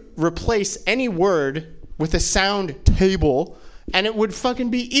 You could replace any word with the sound table, and it would fucking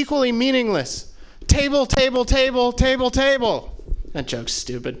be equally meaningless. Table, table, table, table, table. That joke's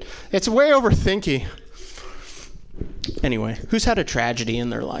stupid. It's way overthinky. Anyway, who's had a tragedy in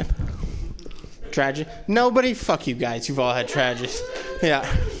their life? Tragedy? Nobody? Fuck you guys. You've all had tragedies. Yeah.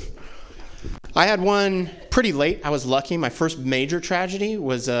 I had one pretty late. I was lucky. My first major tragedy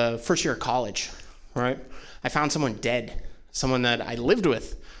was first year of college. All right. I found someone dead. Someone that I lived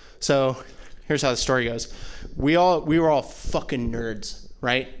with. So here's how the story goes. We were all fucking nerds,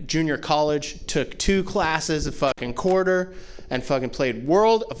 right? Junior college, took 2 classes a fucking quarter and fucking played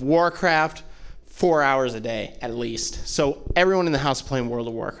World of Warcraft 4 hours a day at least. So everyone in the house playing World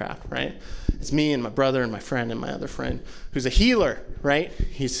of Warcraft, right? It's me and my brother and my friend and my other friend who's a healer, right?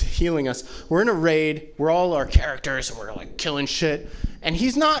 He's healing us. We're in a raid. We're all our characters and we're like killing shit. And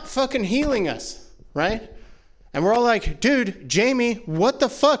he's not fucking healing us, right? And we're all like, "Dude, Jamie, what the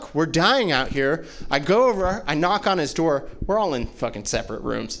fuck? We're dying out here." I go over, I knock on his door. We're all in fucking separate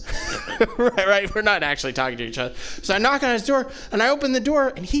rooms, right? We're not actually talking to each other. So I knock on his door and I open the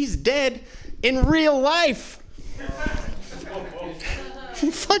door and he's dead in real life. He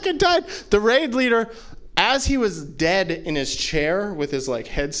fucking died. The raid leader, as he was dead in his chair with his like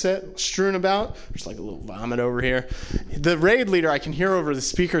headset strewn about, there's like a little vomit over here. The raid leader, I can hear over the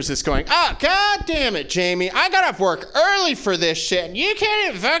speakers, is going, "Oh, god damn it, Jamie. I got off work early for this shit and you can't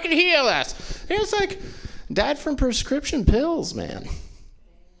even fucking heal us." And he was like, "Died from prescription pills, man."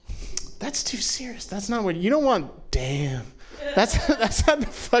 That's too serious. That's not what you don't want. Damn. That's not the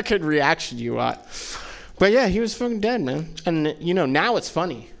fucking reaction you want. But yeah, he was fucking dead, man. And you know, now it's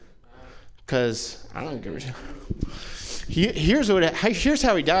funny. Cause I don't give a shit. Here's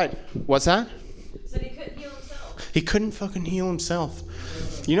how he died. What's that? Said he couldn't heal himself. He couldn't fucking heal himself.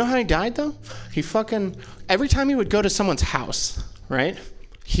 You know how he died though? He fucking every time he would go to someone's house, right?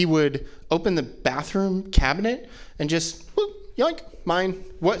 He would open the bathroom cabinet and just whoop, yoink, mine.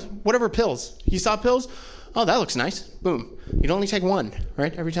 Whatever pills. He saw pills. Oh, that looks nice. Boom. You'd only take one,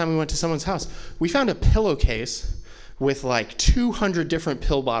 right? Every time we went to someone's house. We found a pillowcase with like 200 different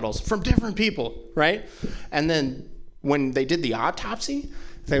pill bottles from different people, right? And then when they did the autopsy,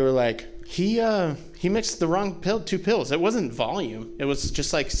 they were like, he mixed the wrong 2 pills. It wasn't volume. It was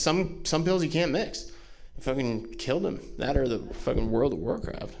just like some pills you can't mix. It fucking killed him. That or the fucking World of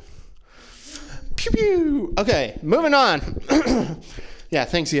Warcraft. Pew pew. Okay, moving on. Yeah,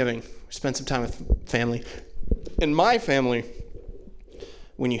 Thanksgiving. Spend some time with family. In my family,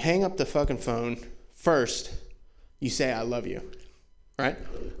 when you hang up the fucking phone, first, you say, "I love you." Right?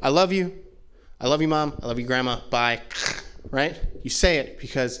 I love you. I love you, Mom. I love you, Grandma. Bye. Right? You say it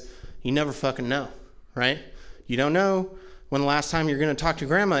because you never fucking know. Right? You don't know when the last time you're going to talk to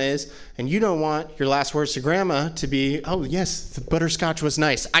grandma is, and you don't want your last words to grandma to be, oh, yes, the butterscotch was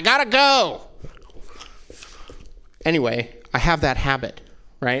nice. I got to go. Anyway, I have that habit,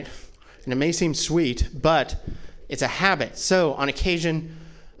 right? And it may seem sweet, but it's a habit. So on occasion,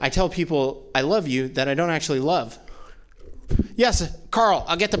 I tell people I love you that I don't actually love. Yes, Carl,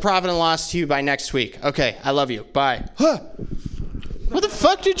 I'll get the Provident Lost to you by next week. Okay, I love you. Bye. Huh. What the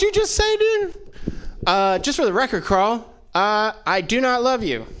fuck did you just say, dude? Just for the record, Carl, I do not love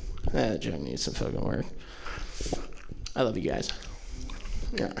you. That joke needs some fucking work. I love you guys.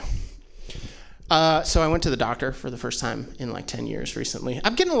 Yeah. So I went to the doctor for the first time in like 10 years recently.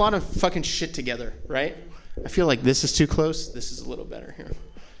 I'm getting a lot of fucking shit together, right? I feel like this is too close. This is a little better here.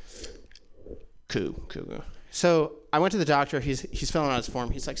 Cool. So I went to the doctor. He's filling out his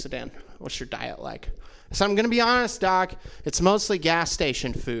form. He's like, so Dan, what's your diet like? So I'm going to be honest, Doc. It's mostly gas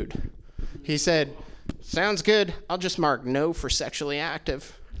station food. He said, sounds good. I'll just mark no for sexually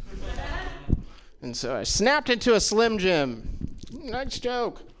active. And so I snapped into a Slim Jim. Nice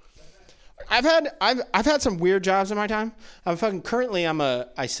joke. I've had some weird jobs in my time. Currently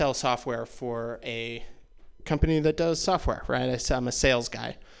I sell software for a company that does software, right? I'm a sales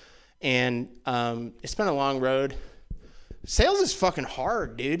guy. And it's been a long road. Sales is fucking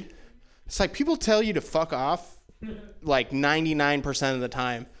hard, dude. It's like people tell you to fuck off like 99% of the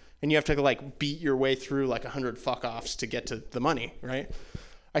time. And you have to like beat your way through like 100 fuck offs to get to the money, right?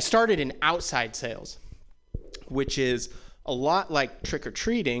 I started in outside sales, which is a lot like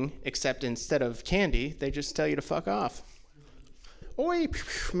trick-or-treating, except instead of candy, they just tell you to fuck off. Oh,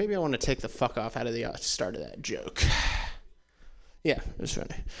 maybe I want to take the fuck off out of the start of that joke. Yeah, it was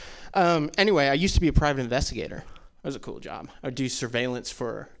funny. Anyway, I used to be a private investigator. That was a cool job. I would do surveillance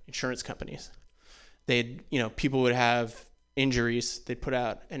for insurance companies. People would have injuries. They'd put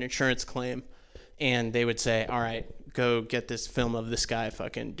out an insurance claim, and they would say, all right, go get this film of this guy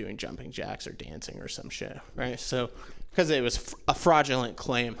fucking doing jumping jacks or dancing or some shit, right? So, because it was a fraudulent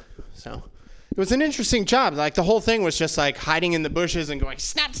claim. So, it was an interesting job. Like, the whole thing was just like hiding in the bushes and going,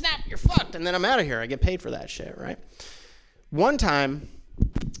 snap, snap, you're fucked, and then I'm out of here. I get paid for that shit, right? One time,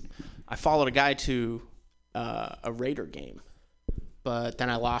 I followed a guy to a Raider game, but then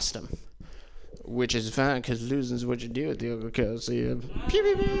I lost him, which is fine because losing is what you do at the Oklahoma.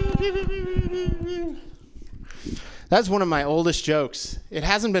 That's one of my oldest jokes. It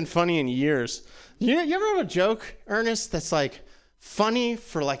hasn't been funny in years. You ever have a joke, Ernest, that's like funny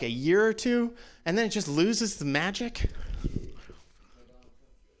for like a year or two, and then it just loses the magic?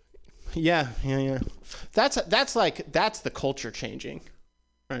 Yeah. That's the culture changing,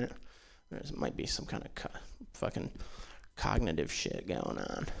 right? There might be some kind of fucking cognitive shit going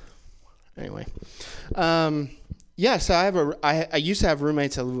on. Anyway, so I used to have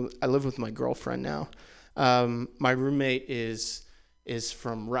roommates. I live with my girlfriend now. My roommate is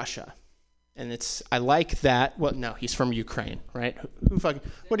from Russia, and I like that. Well, no, he's from Ukraine, right?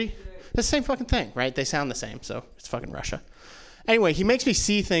 The same fucking thing, right? They sound the same, so it's fucking Russia. Anyway, he makes me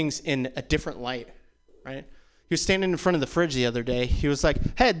see things in a different light, right? He was standing in front of the fridge the other day. He was like,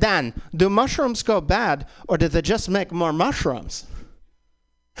 hey, Dan, do mushrooms go bad, or did they just make more mushrooms?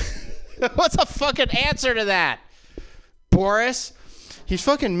 What's a fucking answer to that, Boris? He's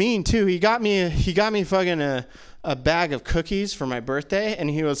fucking mean, too. He got me fucking a bag of cookies for my birthday, and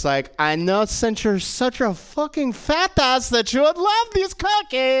he was like, I know since you're such a fucking fat ass that you would love these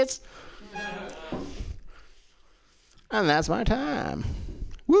cookies. And that's my time.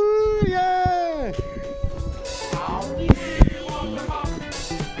 Woo, yeah!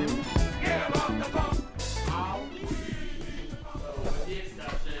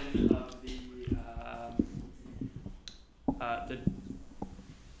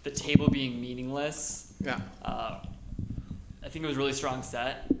 The table being meaningless. Yeah. I think it was a really strong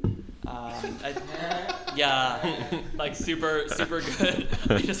set. Yeah, like super good.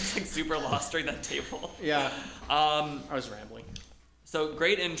 We just like super lost during that table. Yeah. I was rambling. So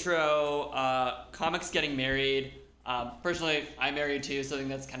great intro. Comics getting married. Personally, I'm married too, so I think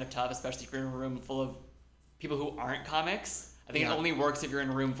that's kind of tough, especially if you're in a room full of people who aren't comics. I think it only works if you're in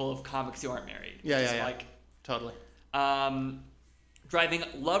a room full of comics who aren't married. Yeah. Like, totally. Driving,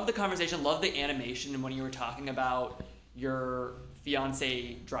 loved the conversation, loved the animation, and when you were talking about your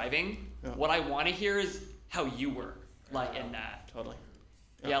fiance driving, what I want to hear is how you were like in that. Totally.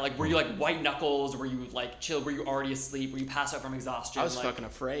 Yeah, like were you like white knuckles? Were you like chill? Were you already asleep? Were you passed out from exhaustion? I was fucking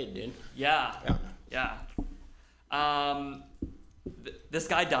afraid, dude. Yeah. This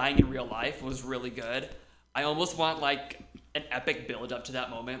guy dying in real life was really good. I almost want like an epic build up to that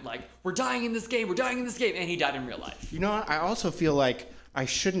moment, like we're dying in this game, and he died in real life. You know what? I also feel like I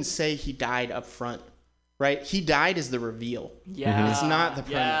shouldn't say he died up front, right? He died is the reveal. Yeah. It's not the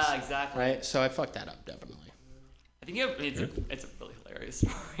premise. Yeah, exactly. Right? So I fucked that up, definitely. I think it's a really hilarious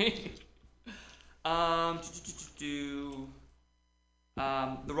story.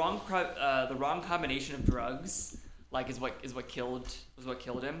 The wrong combination of drugs is what killed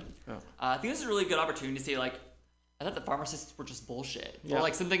him. Oh. I think this is a really good opportunity to say I thought the pharmacists were just bullshit, Yeah.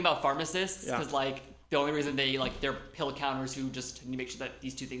 or something about pharmacists Yeah. because the only reason they're pill counters who just need to make sure that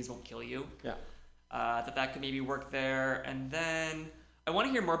these two things won't kill you. Yeah. I thought that could maybe work there, and then I want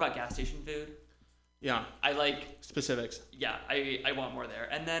to hear more about gas station food. Yeah. I like Specifics. Yeah, I want more there.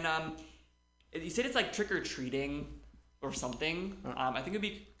 And then you said it's like trick or treating or something. I think it'd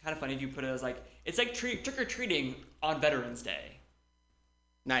be kind of funny if you put it as it's like trick or treating on Veterans Day.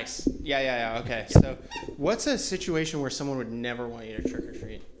 Nice. Yeah. Okay. So what's a situation where someone would never want you to trick or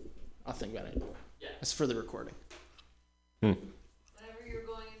treat? I'll think about it. Yeah. That's for the recording. Whenever you're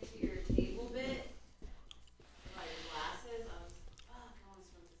going into your table bit, like your glasses, I was, fuck, I want to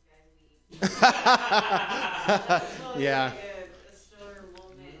smoke this guy's weed. That's totally Yeah. like a stoner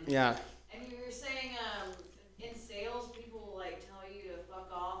moment. Yeah. And you were saying, in sales, people will tell you to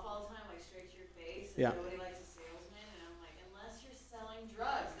fuck off all the time, straight to your face. And Yeah. nobody likes a salesman. And I'm like, unless you're selling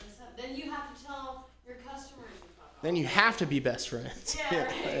drugs, then you have to tell your customers to fuck off. Then you have to be best friends. Yeah,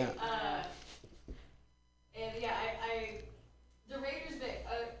 right. Yeah. And yeah, I the Raiders bit.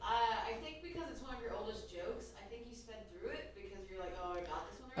 I think because it's one of your oldest jokes, I think you sped through it because you're like, oh, I got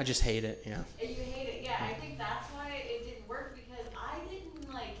this one. I just hate it. Yeah. And you hate it. Yeah, I think that's why it didn't work because I didn't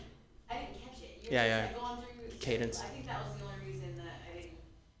catch it. You were just, going through cadence. I think that was the only reason that I didn't get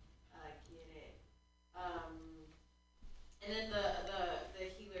it. And then the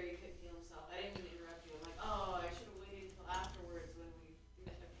healer, he couldn't heal himself. I didn't mean to interrupt you. I'm like, oh, I should have waited until afterwards when we do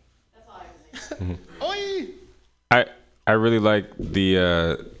that. Okay, that's all I have to say. Oi! I really like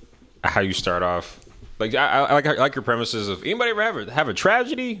the how you start off. I like your premises of anybody ever have a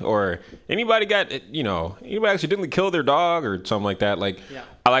tragedy or anybody anybody accidentally killed their dog or something like that. Yeah.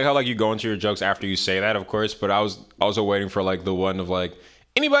 I like how you go into your jokes after you say that, of course. But I was also waiting for the one of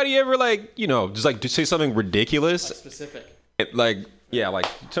anybody ever just say something ridiculous. Specific. Anybody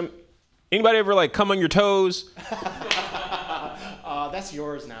ever come on your toes? That's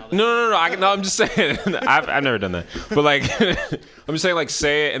yours now. No. I'm just saying. I've never done that. But I'm just saying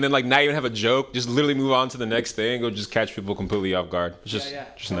say it and then not even have a joke. Just literally move on to the next thing. Go just catch people completely off guard. It's just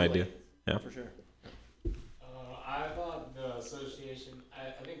totally. an idea. Yeah. For sure. I thought the association.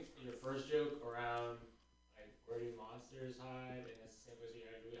 I think your first joke around where do monsters hide, and that's the same place you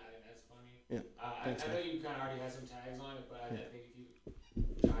gotta do it. I think that's funny. Yeah. I know you kind of already had some tags on it, but I think if you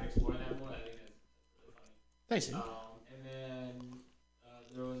try to explore that more, I think that's really funny. Thanks, dude. And then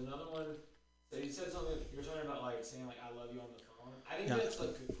there was another one. So you said something. You were talking about saying I love you on the phone. I think that's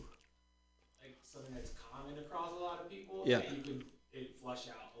something that's common across a lot of people. Yeah. That you could flush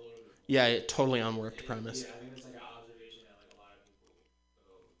out a little bit. Yeah, totally unworked premise. Yeah, I think it's an observation that a lot of people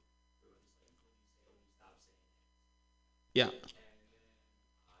go through and when you stop saying it. Yeah.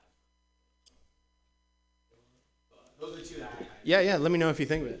 Those are two that I Yeah. Let me know if you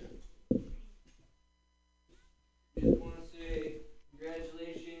think of it. Just want to say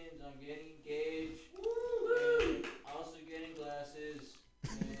congratulations on getting engaged and also getting glasses.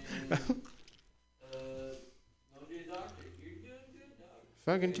 And go to the doctor. You're doing good, dog.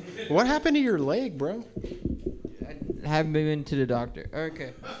 Fucking. What happened to your leg, bro? I haven't been to the doctor.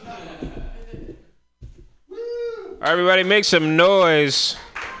 Okay. All right, everybody, make some noise.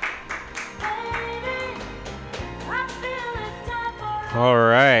 All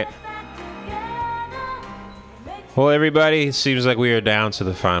right. Well, everybody, it seems like we are down to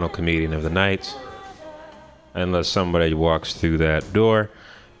the final comedian of the night. Unless somebody walks through that door.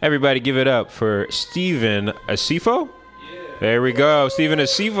 Everybody give it up for Steven Asifo. Yeah. There we go, Steven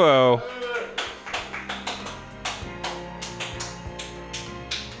Asifo.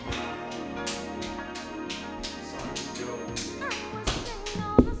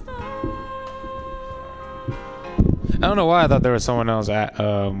 I don't know why I thought there was someone else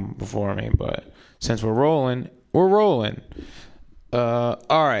before me, but since we're rolling, we're rolling. All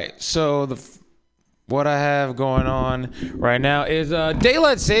right, so what I have going on right now is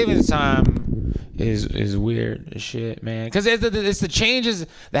daylight savings time is weird as shit, man. Because it's the changes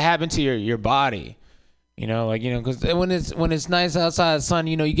that happen to your body. Because when it's nice outside, the sun,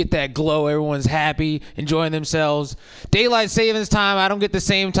 you get that glow. Everyone's happy, enjoying themselves. Daylight savings time, I don't get the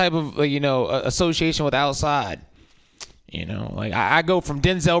same type of association with outside. I go from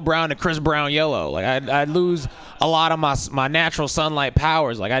Denzel Brown to Chris Brown yellow. I lose a lot of my natural sunlight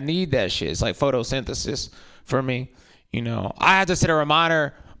powers. I need that shit. It's like photosynthesis for me. I have to set a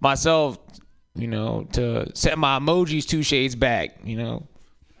reminder myself to set my emojis 2 shades back,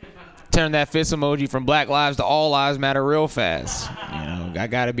 turn that fist emoji from Black Lives to All Lives Matter real fast. I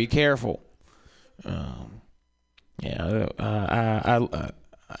got to be careful.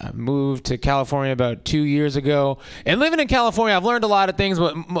 I moved to California about 2 years ago, and living in California, I've learned a lot of things.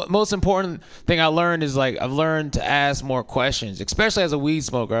 But most important thing I learned is I've learned to ask more questions, especially as a weed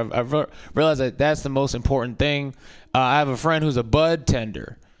smoker. I've realized that that's the most important thing. I have a friend who's a bud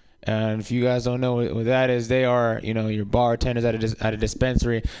tender, and if you guys don't know what that is, they are your bartenders at a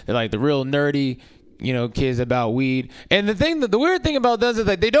dispensary. They're like the real nerdy kids about weed. And the weird thing about them is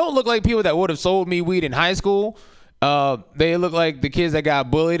that they don't look like people that would have sold me weed in high school. They look like the kids that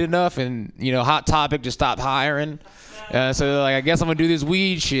got bullied enough and, Hot Topic just stopped hiring. So they're like, I guess I'm going to do this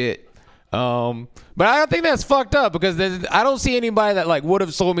weed shit. But I think that's fucked up because I don't see anybody that would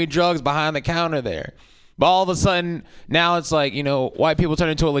have sold me drugs behind the counter there. But all of a sudden now it's like, white people turn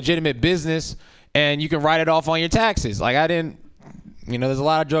into a legitimate business and you can write it off on your taxes. There's a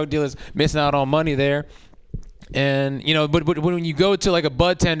lot of drug dealers missing out on money there. And but when you go to a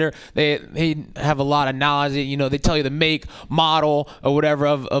bud tender, they have a lot of knowledge. They tell you the make, model, or whatever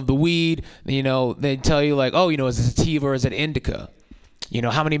of the weed. They tell you is this sativa or is it indica?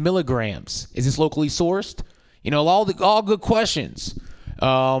 How many milligrams? Is this locally sourced? All good questions.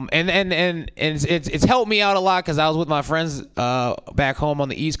 And it's helped me out a lot because I was with my friends back home on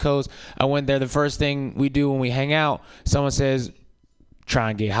the East Coast. I went there. The first thing we do when we hang out, someone says, "Try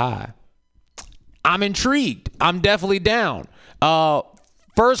and get high." I'm intrigued. I'm definitely down. The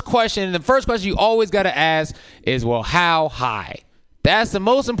first question you always got to ask is, well, how high? That's the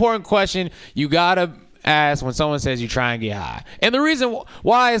most important question you got to ask when someone says you try and get high. And the reason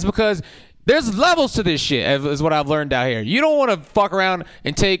why is because there's levels to this shit, is what I've learned out here. You don't want to fuck around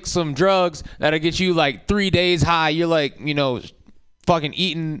and take some drugs that'll get you 3 days high. You're fucking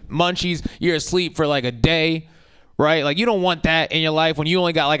eating munchies. You're asleep for a day. Right? You don't want that in your life when you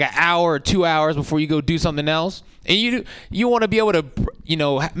only got an hour or 2 hours before you go do something else. And you want to be able to,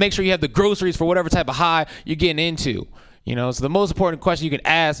 make sure you have the groceries for whatever type of high you're getting into. So the most important question you can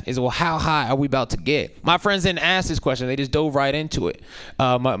ask is, well, how high are we about to get? My friends didn't ask this question. They just dove right into it.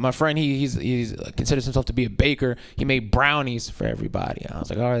 My friend, he's considers himself to be a baker. He made brownies for everybody. I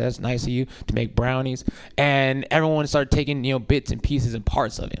was like, all right, that's nice of you to make brownies. And everyone started taking, bits and pieces and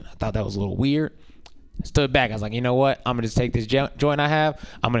parts of it. I thought that was a little weird. Stood back. I was like, you know what? I'm going to just take this joint I have.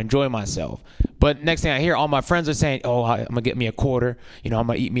 I'm going to enjoy myself. But next thing I hear, all my friends are saying, oh, I'm going to get me a quarter. I'm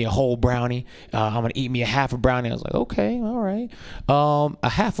going to eat me a whole brownie. I'm going to eat me a half a brownie. I was like, okay, all right. A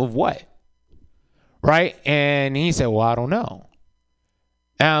half of what? Right? And he said, well, I don't know.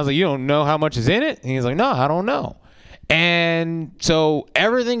 And I was like, you don't know how much is in it? And he's like, no, I don't know. And so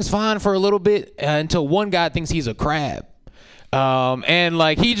everything's fine for a little bit until one guy thinks he's a crab. And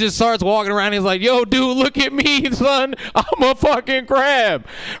he just starts walking around. He's like, yo, dude, look at me, son. I'm a fucking crab.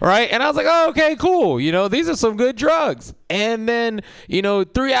 Right. And I was like, oh, okay, cool. These are some good drugs. And then,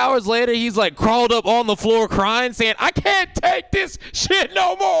 3 hours later, he's crawled up on the floor crying, saying, I can't take this shit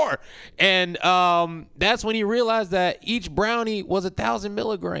no more. And that's when he realized that each brownie was 1,000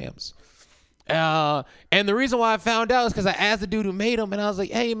 milligrams. And the reason why I found out is because I asked the dude who made them, and I was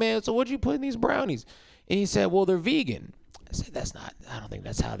like, hey, man, so what'd you put in these brownies? And he said, well, they're vegan. I said, I don't think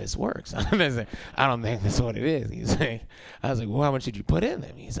that's how this works. I don't think that's what it is. I was like, well, how much did you put in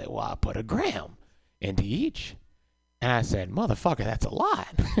them? He's like, well, I put 1 gram into each. And I said, motherfucker, that's a lot.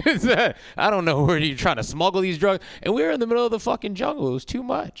 I don't know where you're trying to smuggle these drugs. And we were in the middle of the fucking jungle. It was too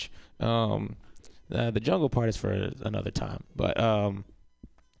much. The jungle part is for another time. But,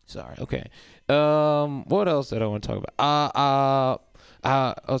 sorry. Okay. What else did I want to talk about?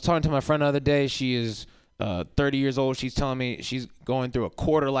 I was talking to my friend the other day. She is 30 years old. She's telling me she's going through a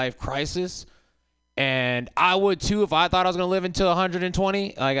quarter-life crisis. And I would, too, if I thought I was going to live until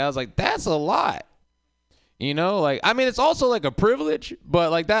 120. I was like, that's a lot. It's also a privilege, but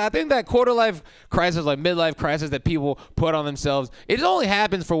that, I think that quarter-life crisis, midlife crisis that people put on themselves, it only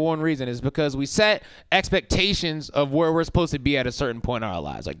happens for one reason. Is because we set expectations of where we're supposed to be at a certain point in our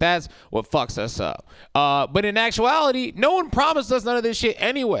lives. That's what fucks us up. But in actuality, no one promised us none of this shit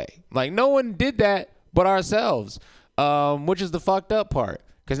anyway. No one did that but ourselves, which is the fucked up part.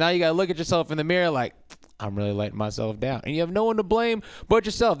 Because now you got to look at yourself in the mirror I'm really letting myself down. And you have no one to blame but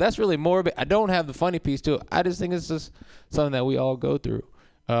yourself. That's really morbid. I don't have the funny piece to it. I just think it's just something that we all go through.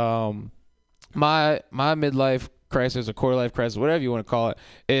 My midlife crisis or quarter life crisis, whatever you want to call it,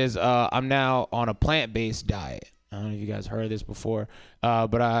 is I'm now on a plant-based diet. I don't know if you guys heard of this before,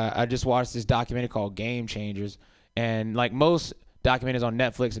 but I just watched this documentary called Game Changers. And most documentaries on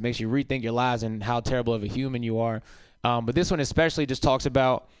Netflix, it makes you rethink your lives and how terrible of a human you are. But this one especially just talks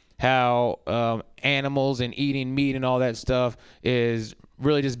about how animals and eating meat and all that stuff is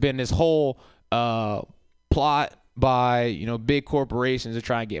really just been this whole plot by big corporations to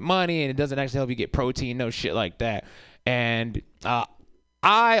try and get money, and it doesn't actually help you get protein, no shit like that. And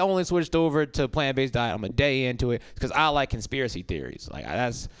I only switched over to plant-based diet. I'm a day into it because I like conspiracy theories. Like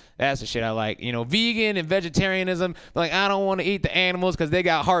that's the shit I like. Vegan and vegetarianism. Like I don't want to eat the animals because they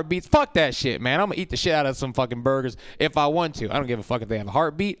got heartbeats. Fuck that shit, man. I'm gonna eat the shit out of some fucking burgers if I want to. I don't give a fuck if they have a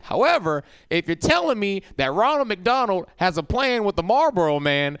heartbeat. However, if you're telling me that Ronald McDonald has a plan with the Marlboro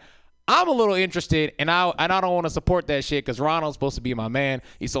Man, I'm a little interested, and I don't want to support that shit because Ronald's supposed to be my man.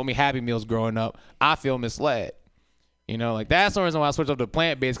 He sold me Happy Meals growing up. I feel misled. Like that's the reason why I switched up to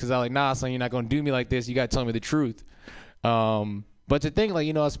plant-based, because I'm like, nah, son, you're not going to do me like this. You got to tell me the truth. But to think,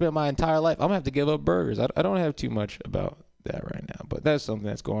 like, I spent my entire life, I'm going to have to give up burgers. I don't have too much about that right now, but that's something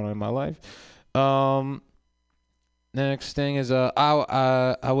that's going on in my life. Next thing is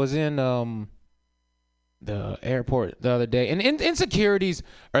I was in the airport the other day, and insecurities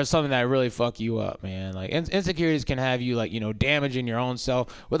are something that really fuck you up, man. Like insecurities can have you, like, damaging your own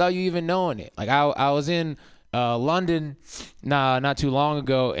self without you even knowing it. Like I was in London not too long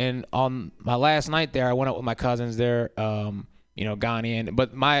ago, and on my last night there I went out with my cousins there, Ghanaian,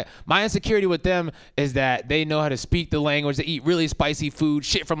 but my insecurity with them is that they know how to speak the language, they eat really spicy food,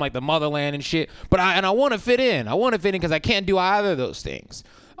 shit from like the motherland and shit, but I want to fit in because I can't do either of those things.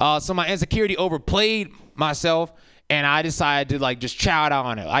 So my insecurity overplayed myself, and I decided to like just chow down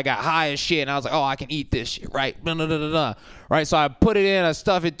on it. I got high as shit, and I was like, oh, I can eat this shit, right? Right. So I put it in, I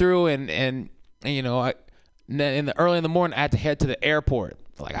stuff it through, and early in the morning, I had to head to the airport.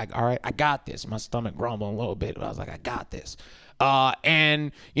 Like, all right, I got this. My stomach grumbling a little bit, but I was like, I got this.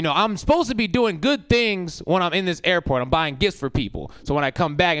 And I'm supposed to be doing good things when I'm in this airport. I'm buying gifts for people. So when I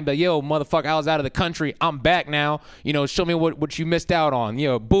come back and be like, yo, motherfucker, I was out of the country. I'm back now. Show me what you missed out on.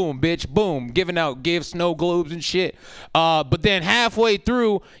 Boom, bitch, boom. Giving out gifts, snow globes and shit. But then halfway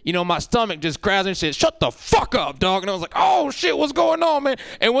through, my stomach just grabs and says, shut the fuck up, dog. And I was like, oh shit, what's going on, man?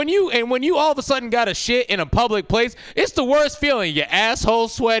 And when you all of a sudden got a shit in a public place, it's the worst feeling. Your asshole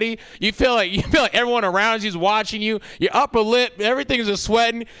sweaty. You feel like everyone around you's watching you. Your upper lip, everything's just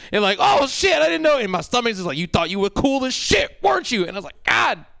sweating, and like, oh shit, I didn't know. And my stomach's just like, you thought you were cool as shit, weren't you? And I was like,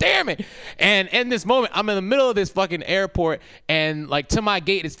 god damn it. And in this moment, I'm in the middle of this fucking airport, and like to my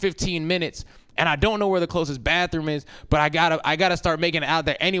gate is 15 minutes, and I don't know where the closest bathroom is, but I gotta start making it out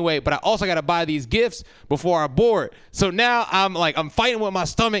there anyway. But I also gotta buy these gifts before I board. So now I'm fighting with my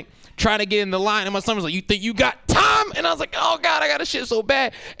stomach, trying to get in the line, and my stomach's like, you think you got time? And I was like, oh god, I got a shit so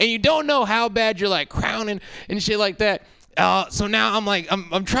bad. And you don't know how bad you're like crowning and shit like that. So now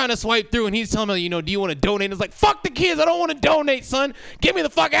I'm trying to swipe through, and he's telling me, do you want to donate? It's like, fuck the kids, I don't want to donate, son. Get me the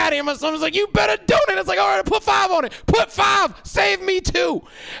fuck out of here. My son was like, you better donate. It's like, all right, put 5 on it. Put 5. Save me too.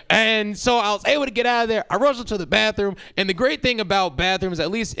 And so I was able to get out of there. I rushed up to the bathroom, and the great thing about bathrooms,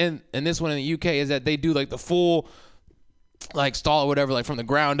 at least in this one in the UK, is that they do like the full like stall or whatever, like from the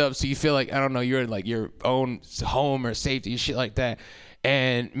ground up, so you feel like, I don't know, you're in like your own home or safety, shit like that.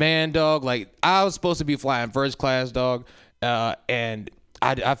 And man, dog, like I was supposed to be flying first class, dog, and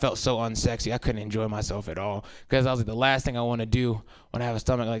I felt so unsexy. I couldn't enjoy myself at all, because I was like, the last thing I want to do when I have a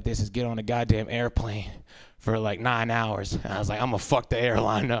stomach like this is get on a goddamn airplane for like 9 hours. And I was like, I'm gonna fuck the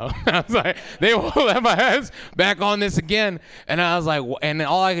airline up. I was like, they won't let my ass back on this again. And I was like, and then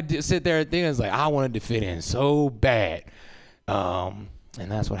all I could do, sit there and think is like, I wanted to fit in so bad. And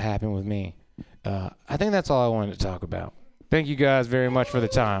that's what happened with me. I think that's all I wanted to talk about. Thank you guys very much for the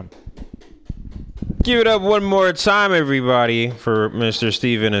time. Give it up one more time, everybody, for Mr.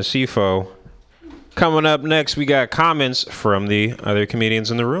 Steven Asifo. Coming up next, we got comments from the other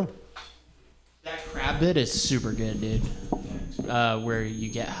comedians in the room. That crab bit is super good, dude. Where you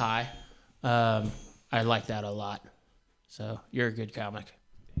get high. I like that a lot. So you're a good comic.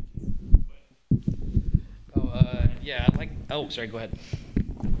 Sorry, go ahead.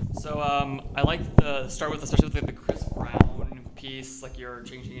 So I like the start with, especially with the Chris Brown piece, like you're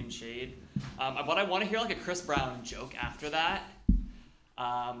changing in shade. But I want to hear like a Chris Brown joke after that,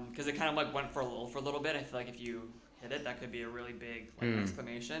 because it kind of like went for a little bit. I feel like if you hit it, that could be a really big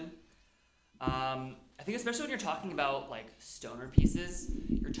exclamation. I think especially when you're talking about like stoner pieces,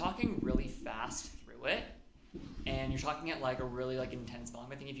 you're talking really fast through it, and you're talking at like a really like intense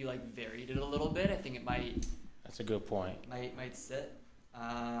volume. I think if you like varied it a little bit, I think it might. That's a good point. Might sit.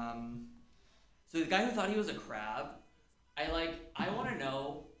 So the guy who thought he was a crab, I want to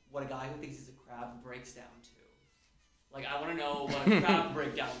know what a guy who thinks he's a crab breaks down to. Like, I want to know what a crab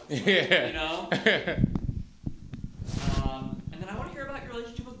breakdown looks like, you know? And then I want to hear about your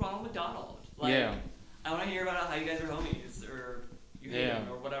relationship with Ronald McDonald. Like, I want to hear about how you guys are homies, or you peeing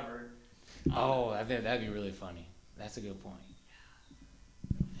or whatever. I think that'd be really funny. That's a good point.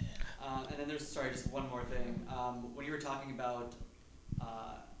 And then there's, just one more thing. When you were talking about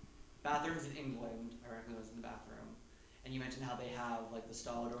bathrooms in England, I reckon it was in the bathroom, and you mentioned how they have like the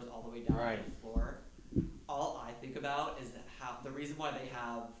stall doors all the way down to the floor. All I think about is that the reason why they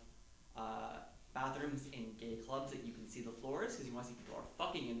have bathrooms in gay clubs that you can see the floors, because you want to see people are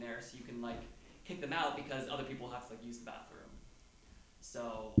fucking in there, so you can like kick them out because other people have to like use the bathroom.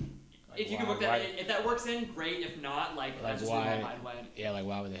 So if you can work that, if that works in, great. If not, like that's just where my mind went. Yeah, like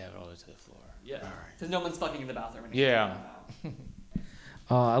why would they have it all the way to the floor? Yeah, because no one's fucking in the bathroom. Yeah.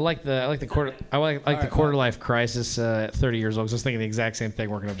 I like the quarter life crisis at 30 years old. 'Cause I was thinking the exact same thing.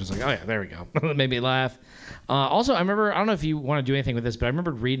 Working up, just like, oh yeah, there we go. That made me laugh. Also, I remember, I don't know if you want to do anything with this, but I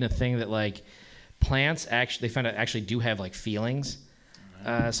remember reading a thing that like plants actually, they found out actually do have like feelings. So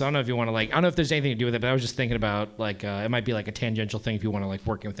I don't know if you want to like, I don't know if there's anything to do with it, but I was just thinking about like, it might be like a tangential thing if you want to like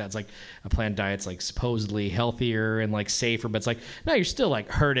working with that. It's like a plant diet's like supposedly healthier and like safer, but it's like, no, you're still like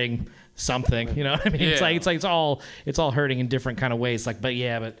hurting something, you know what I mean? Yeah. It's all hurting in different kind of ways. Like, but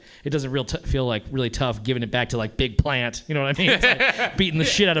it doesn't feel like really tough giving it back to like big plant, you know what I mean? It's like beating the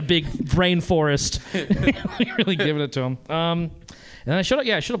shit out of big rainforest, really giving it to them. And I showed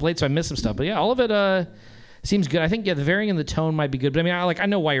up late, so I missed some stuff. But yeah, all of it seems good. I think the varying in the tone might be good. But I mean, I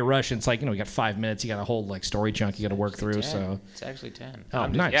know why you're rushing. It's like, you got 5 minutes. You got a whole like story chunk you got to work through. 10. So it's actually 10. Oh,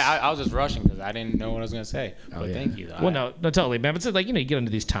 nice. Yeah, I was just rushing because I didn't know what I was gonna say. But thank you. Well, no, totally, man. But it's like, you get into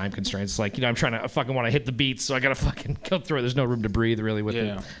these time constraints. It's like, I'm trying to fucking want to hit the beats, so I gotta fucking go through it. There's no room to breathe really with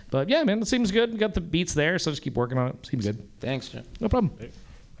it. But yeah, man, it seems good. You got the beats there, so just keep working on it. Seems good. Thanks, Jim. No problem.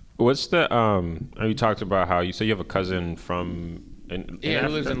 What's the you talked about how you say you have a cousin from who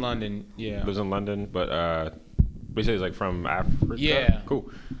lives in London. Yeah, lives in London, but you say he's like from Africa. Yeah,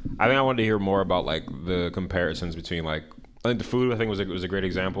 cool. I think I wanted to hear more about like the comparisons between like, I think the food was a great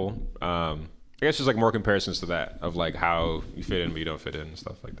example. I guess just like more comparisons to that of like how you fit in but you don't fit in and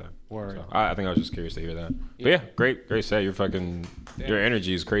stuff like that. Word. So, I think I was just curious to hear that. But yeah, great set. Your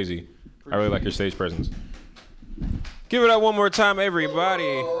energy is crazy. I really like your stage presence. Give it up one more time,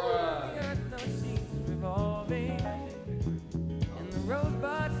 everybody.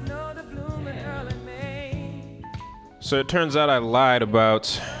 So it turns out I lied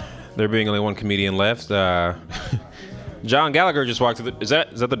about there being only one comedian left. John Gallagher just walked through. Is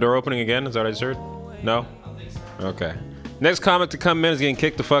that the door opening again? Is that what I just heard? No? Okay. Next comic to come in is getting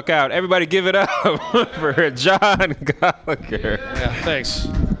kicked the fuck out. Everybody give it up for John Gallagher. Yeah, thanks.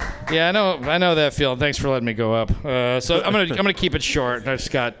 Yeah, I know that feeling. Thanks for letting me go up. So I'm gonna keep it short. I just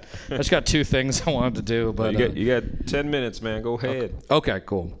got two things I wanted to do, but you got 10 minutes, man. Go ahead. Okay,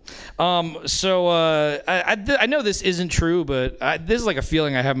 cool. So I know this isn't true, but this is like a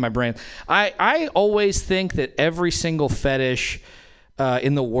feeling I have in my brain. I always think that every single fetish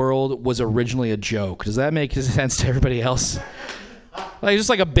in the world was originally a joke. Does that make sense to everybody else? Like just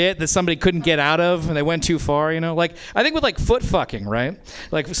like a bit that somebody couldn't get out of and they went too far, Like I think with like foot fucking, right?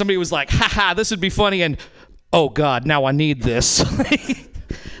 Like somebody was like, haha, this would be funny, and oh god, now I need this.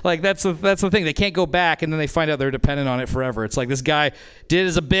 Like that's the thing. They can't go back, and then they find out they're dependent on it forever. It's like this guy did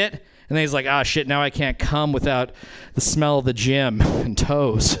as a bit, and then he's like, ah shit, now I can't come without the smell of the gym and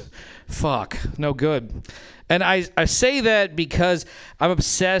toes. Fuck, no good. And I say that because I'm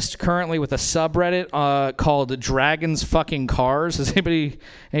obsessed currently with a subreddit called Dragons Fucking Cars. Is anybody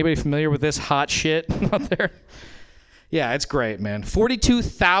familiar with this hot shit out there? Yeah, it's great, man.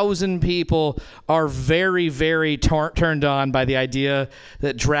 42,000 people are very, very turned on by the idea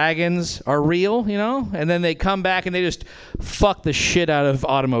that dragons are real, And then they come back and they just fuck the shit out of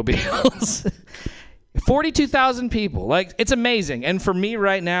automobiles. 42,000 people. Like, it's amazing. And for me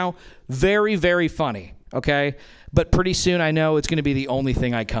right now, very, very funny. Okay, but pretty soon I know it's going to be the only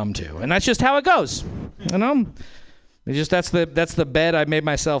thing I come to, and that's just how it goes. It's just that's the bed I made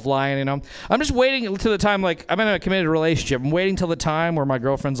myself lie in. I'm just waiting till the time. Like I'm in a committed relationship. I'm waiting till the time where my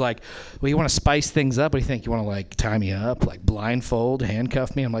girlfriend's like, "Well, you want to spice things up? What do you think? You want to like tie me up, like blindfold,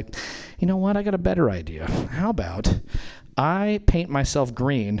 handcuff me?" I'm like, you know what? I got a better idea. How about I paint myself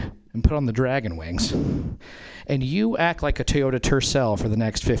green and put on the dragon wings, and you act like a Toyota Tercel for the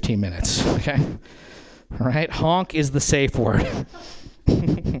next 15 minutes, okay? All right, honk is the safe word.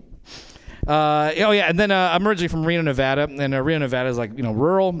 And then I'm originally from Reno, Nevada, and Reno, Nevada is like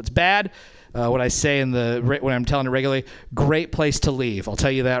rural. It's bad. What I say when I'm telling it regularly, great place to leave. I'll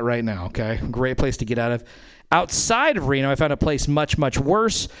tell you that right now. Okay, great place to get out of. Outside of Reno, I found a place much, much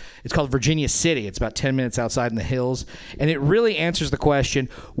worse. It's called Virginia City. It's about 10 minutes outside in the hills, and it really answers the question: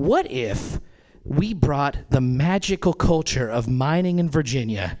 what if we brought the magical culture of mining in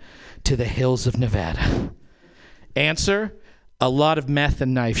Virginia to the hills of Nevada? Answer: a lot of meth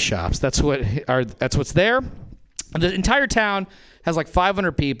and knife shops. That's what's there. The entire town has like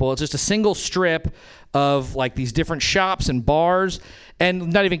 500 people. It's just a single strip of like these different shops and bars.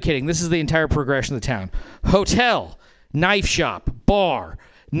 And not even kidding, this is the entire progression of the town. Hotel, knife shop, bar,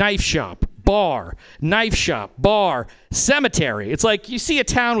 knife shop, bar, knife shop, bar, cemetery. It's like you see a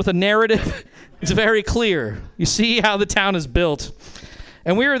town with a narrative. It's very clear. You see how the town is built.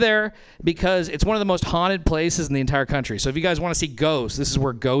 And we were there because it's one of the most haunted places in the entire country. So if you guys want to see ghosts, this is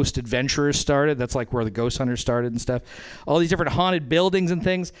where Ghost Adventurers started. That's like where the Ghost Hunters started and stuff. All these different haunted buildings and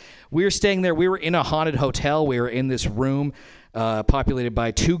things. We were staying there. We were in a haunted hotel. We were in this room populated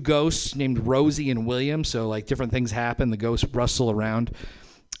by 2 ghosts named Rosie and William. So like different things happen. The ghosts rustle around.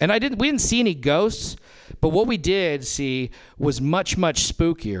 And we didn't see any ghosts, but what we did see was much, much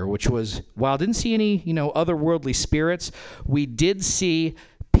spookier, which was, while I didn't see any, otherworldly spirits, we did see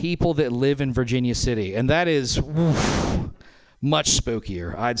people that live in Virginia City. And that is much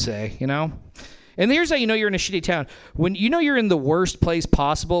spookier, I'd say, And here's how you know you're in a shitty town. When you know you're in the worst place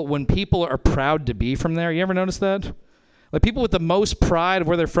possible, when people are proud to be from there. You ever notice that? Like people with the most pride of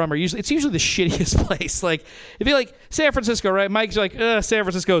where they're from it's usually the shittiest place. Like if you like San Francisco, right? Mike's like, San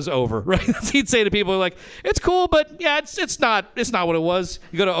Francisco's over, right? That's what he'd say to people like, it's cool, but yeah, it's not what it was.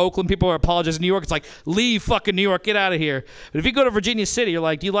 You go to Oakland, people are apologizing. New York, it's like, leave fucking New York, get out of here. But if you go to Virginia City, you're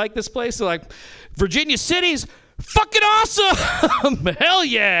like, do you like this place? They're like, Virginia City's fucking awesome. Hell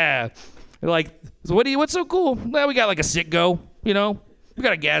yeah. They're like, so what's so cool? Well, we got like a Citgo, we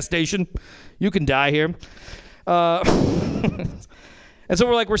got a gas station. You can die here. And so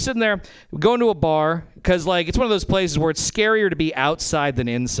we're sitting there, we're going to a bar, because like it's one of those places where it's scarier to be outside than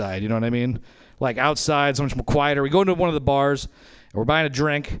inside, you know what I mean? Like outside, so much more quieter. We go into one of the bars, and we're buying a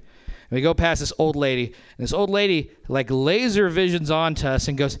drink, and we go past this old lady, and this old lady like laser visions onto us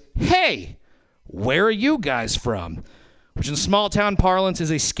and goes, "Hey, where are you guys from?" Which in small town parlance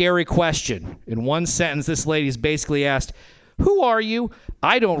is a scary question. In one sentence, this lady's basically asked, "Who are you?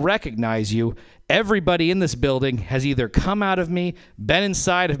 I don't recognize you. Everybody in this building has either come out of me, been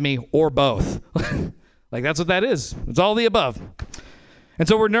inside of me, or both." Like, that's what that is. It's all the above. And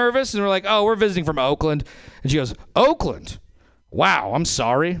so we're nervous, and we're like, "Oh, we're visiting from Oakland." And she goes, "Oakland? Wow, I'm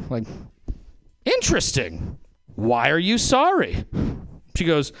sorry." Like, "Interesting. Why are you sorry?" She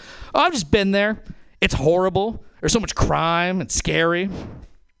goes, "Oh, I've just been there. It's horrible. There's so much crime and scary."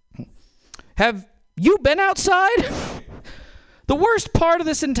 "Have you been outside?" The worst part of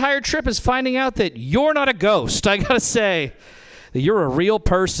this entire trip is finding out that you're not a ghost. I gotta say that you're a real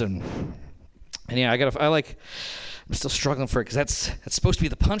person. And yeah, I'm still struggling for it because that's supposed to be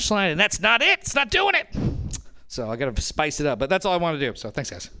the punchline, and that's not it. It's not doing it. So I gotta spice it up. But that's all I want to do. So thanks,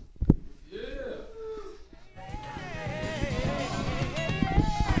 guys.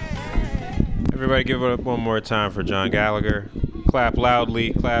 Everybody give it up one more time for John Gallagher. Clap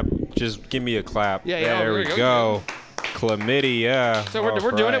loudly. Clap. Just give me a clap. Yeah. There we go. Chlamydia. So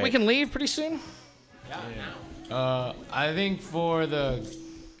we're doing it. We can leave pretty soon. I think for the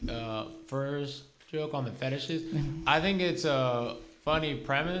first joke on the fetishes, I think it's a funny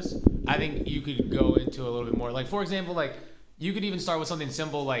premise. I think you could go into a little bit more. Like, for example, like you could even start with something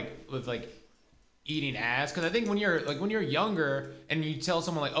simple with eating ass, because I think when you're younger and you tell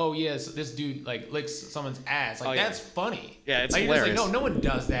someone like, "Oh yes, this dude like licks someone's ass," like that's funny. Yeah, it's like, hilarious. You're just like, no one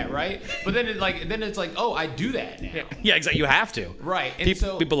does that, right? But then it's like, "Oh, I do that now." Yeah, exactly. You have to. Right. And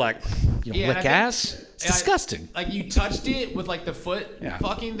people like, lick ass. It's disgusting. Like you touched it with like the foot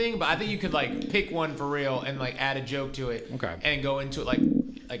fucking thing, but I think you could like pick one for real and like add a joke to it. Okay. And go into it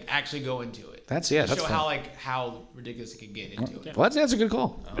like actually go into it. That's show fun. how ridiculous it could get into it. Well, that's a good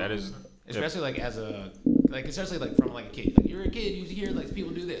call. That is. Especially especially from like a kid. Like you're a kid, you hear like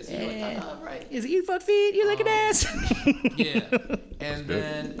people do this. And you're like, "Oh, right." Is it you fuck feet? You lick an ass? Yeah. And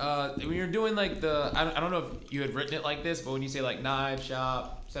then when you're doing like I don't know if you had written it like this, but when you say like knife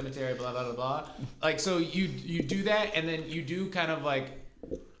shop, cemetery, blah blah blah blah, like so you do that, and then you do kind of like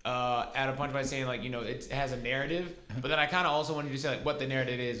add a punch by saying like it has a narrative, but then I kind of also wanted you to say like what the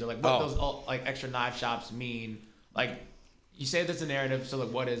narrative is, or like what those like extra knife shops mean, like. You say that's a narrative, so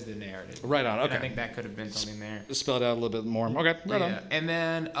like, what is the narrative? Right on. Okay. And I think that could have been something there. Just spell it out a little bit more. Okay. Right on. And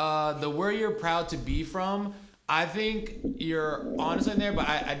then the where you're proud to be from, I think you're honestly in there, but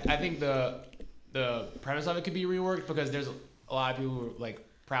I think the premise of it could be reworked, because there's a lot of people who are like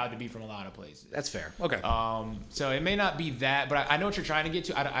proud to be from a lot of places. That's fair. Okay. So it may not be that, but I know what you're trying to get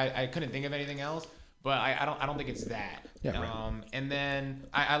to. I couldn't think of anything else, but I don't think it's that. Yeah. Right. And then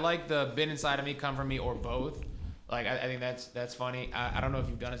I like the been inside of me, come from me, or both. Like I think that's funny. I don't know if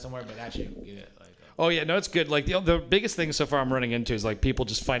you've done it somewhere, but that should get it. Like Oh yeah, no, it's good. Like the biggest thing so far I'm running into is like people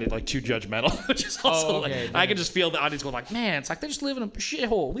just find it like too judgmental, which is also I can just feel the audience going like, man, it's like they just live in a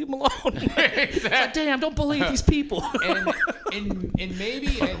shithole. Leave them alone. It's like, damn, don't believe these people. and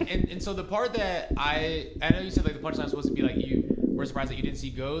maybe and so the part that I know you said like the punchline was supposed to be like you were surprised that you didn't see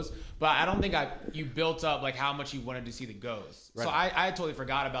ghosts, but I don't think you built up like how much you wanted to see the ghosts. Right. So I totally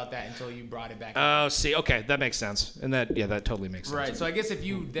forgot about that until you brought it back. Oh, see, okay, that makes sense, and that totally makes sense. Right. So I guess if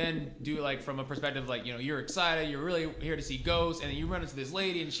you then do like from a perspective like you're excited, you're really here to see ghosts, and then you run into this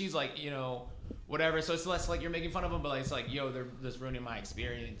lady and she's like whatever. So it's less like you're making fun of them, but like, it's like they're just ruining my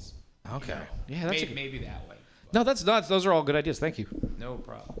experience. Okay. Yeah, that's maybe that way. No, that's not. Those are all good ideas. Thank you. No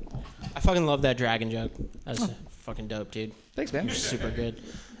problem. I fucking love that dragon joke. That's fucking dope, dude. Thanks, man. You're super good.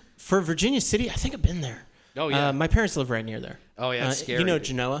 For Virginia City, I think I've been there. Oh, yeah. My parents live right near there. Oh, yeah, it's scary. You know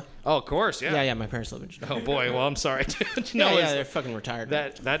Genoa? Oh, of course, yeah. Yeah, my parents live in Genoa. Oh, boy, well, I'm sorry. Yeah, they're fucking retired.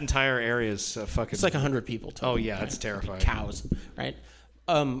 That entire area is fucking... It's like 100 people total. Oh, yeah, that's terrifying. Cows, right?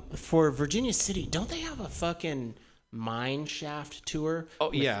 For Virginia City, don't they have a fucking mine shaft tour?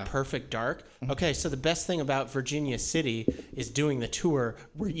 Oh, yeah. Perfect Dark? Okay, so the best thing about Virginia City is doing the tour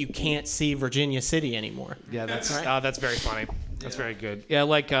where you can't see Virginia City anymore. Yeah, that's right? That's very funny. That's very good. Yeah,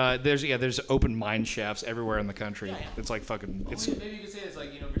 like there's open mine shafts everywhere in the country. Yeah. It's like fucking. It's maybe you could say it's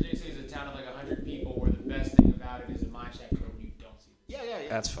like Virginia City is a town of like 100 people, where the best thing about it is a mine shaft where you don't see. Yeah.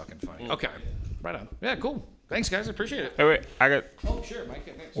 That's fucking funny. Okay, right on. Yeah, cool. Thanks, guys. I appreciate it. Hey, wait, I got. Oh, sure, Mike.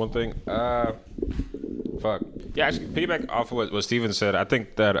 Thanks. One thing. Fuck. Yeah, actually, piggyback off of what Steven said. I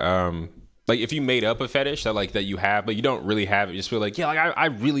think that like if you made up a fetish that you have, but you don't really have it, you just feel like I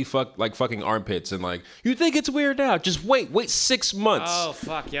really fucking armpits, and like you think it's weird now. Just wait 6 months. Oh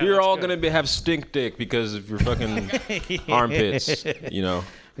fuck yeah. You're all gonna have stink dick because of your fucking armpits.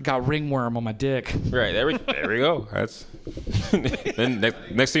 I got ringworm on my dick. Right, there we go. That's then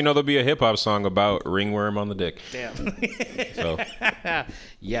next thing you know, there'll be a hip hop song about ringworm on the dick. Damn. So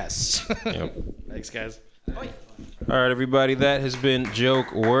yes. Yep. Thanks, guys. All right, everybody, that has been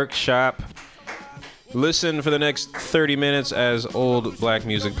Joke Workshop. Listen for the next 30 minutes as old black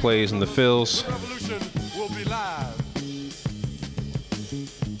music plays in the fills. Revolution will be live.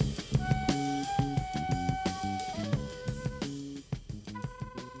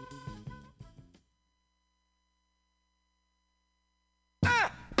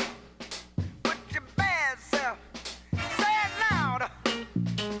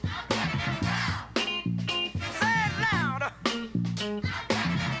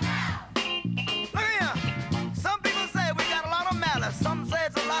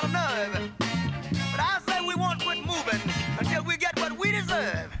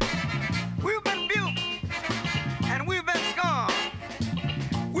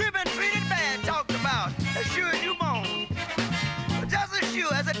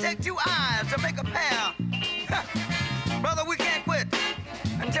 Take 2 eyes to make a pair. Brother, we can't quit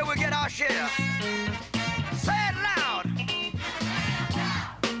until we get our share. Say it loud.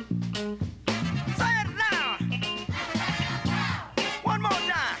 Say it loud. One more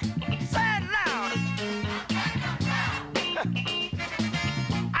time. Say it loud.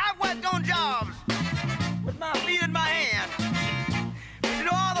 I've worked on jobs with my feet in my hand. But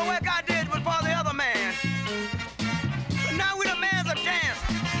all the work I did was for the other man. But now we demand a chance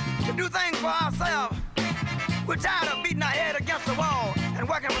to do things for ourselves. We're tired of beating our head against the wall and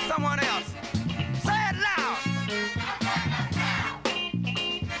working for someone else. Say it loud.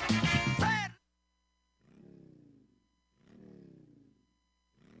 Say it.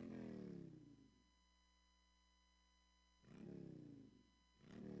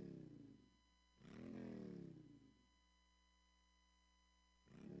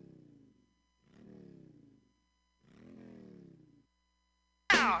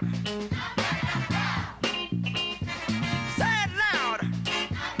 Loud. Say it loud.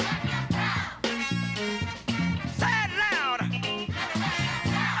 Say it loud.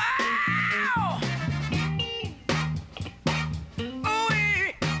 Ow!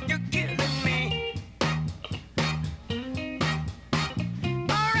 Ooh-wee, you're killing me.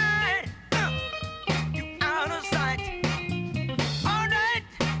 All right, you out of sight. All night,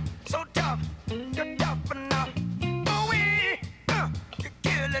 so tough, you're tough enough. Ooh-wee, you're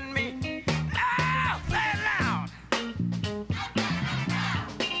killing me.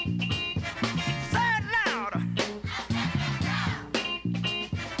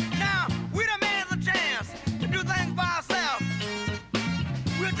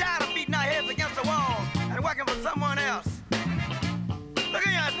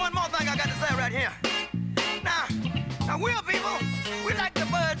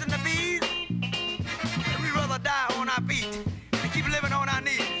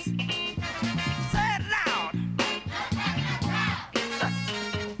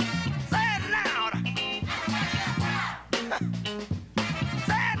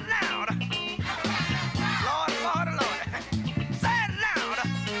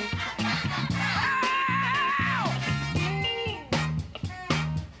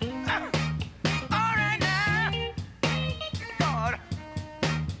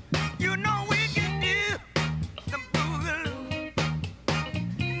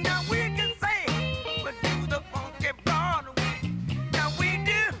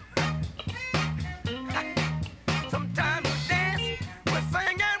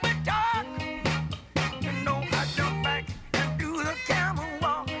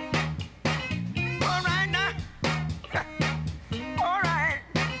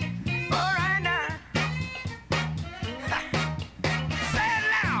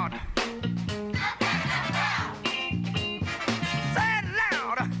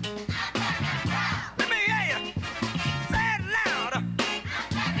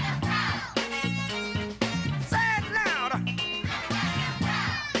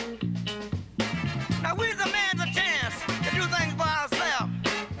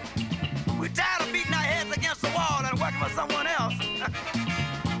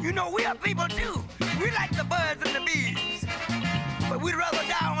 You know, we are people too. We like the birds and the bees. But we'd rather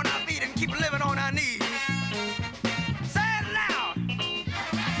die on our feet and keep living on our knees. Say it loud.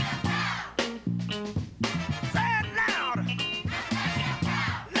 Say it loud.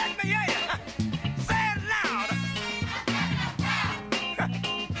 Let me hear you. Say it loud.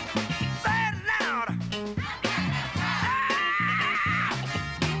 Say it loud.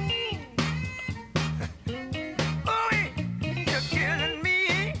 Ooh, you're killing me.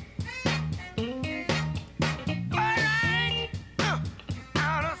 All right,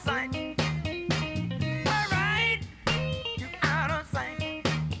 out of sight. All right, out of sight.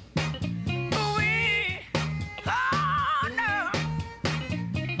 Ooh-wee, oh no.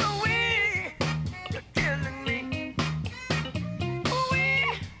 Ooh-wee, you're killing me. Ooh-wee,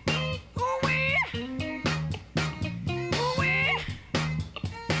 ooh-wee, ooh-wee,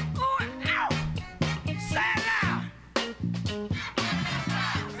 ooh, ow. Say it loud.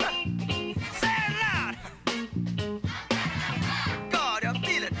 Say it loud. God, I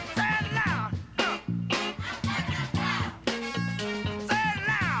feel it. Say it loud. Say it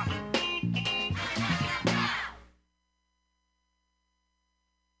loud.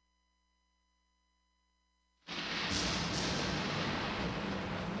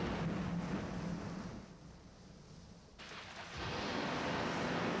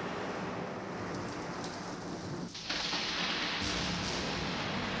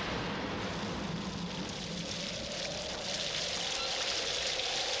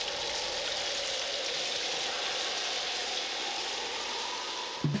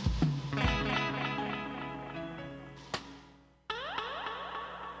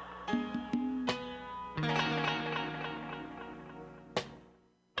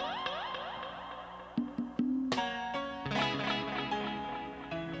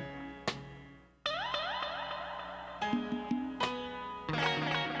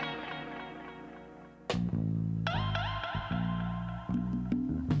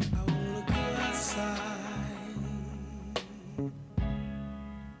 I wanna go outside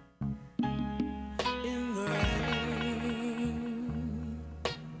in the rain.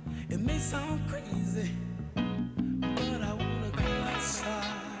 It may sound crazy, but I wanna go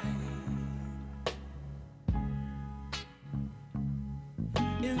outside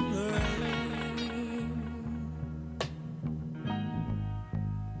in the rain.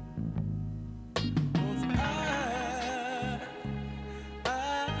 'Cause I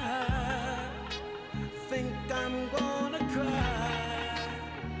think I'm gonna cry.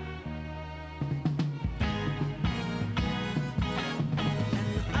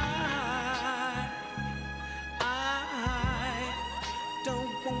 And I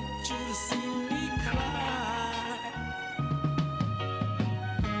don't want you to see me cry.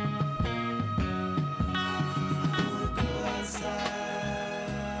 I wanna go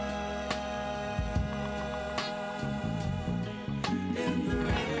outside in the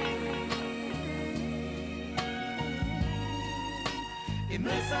rain. It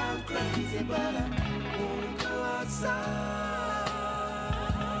may sound crazy, but I wanna go outside.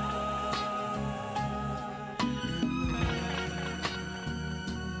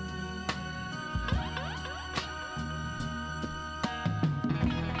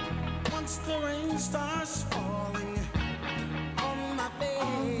 Once the rain starts falling on my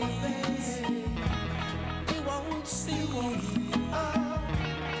face, you won't see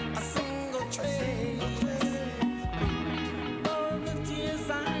a single trace of the tears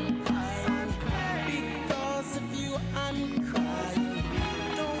I'm crying. Because of you I'm crying.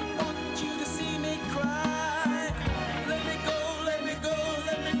 Don't want you to see me cry. Let me go, let me go,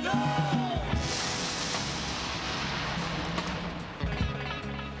 let me go.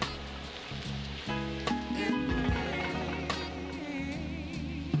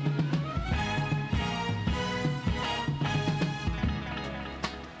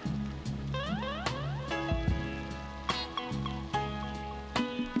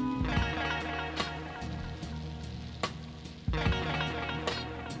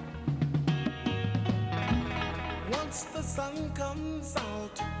 Once the sun comes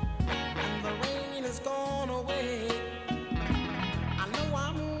out and the rain is gone away, I know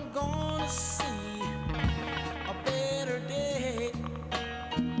I'm gonna see a better day.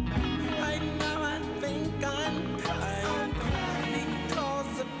 Right now I think I'm crying.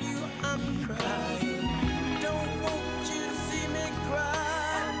 Because of you I'm crying. Don't want you to see me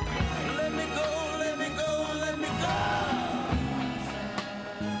cry. Let me go, let me go, let me go.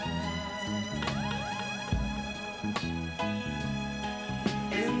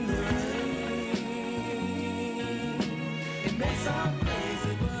 In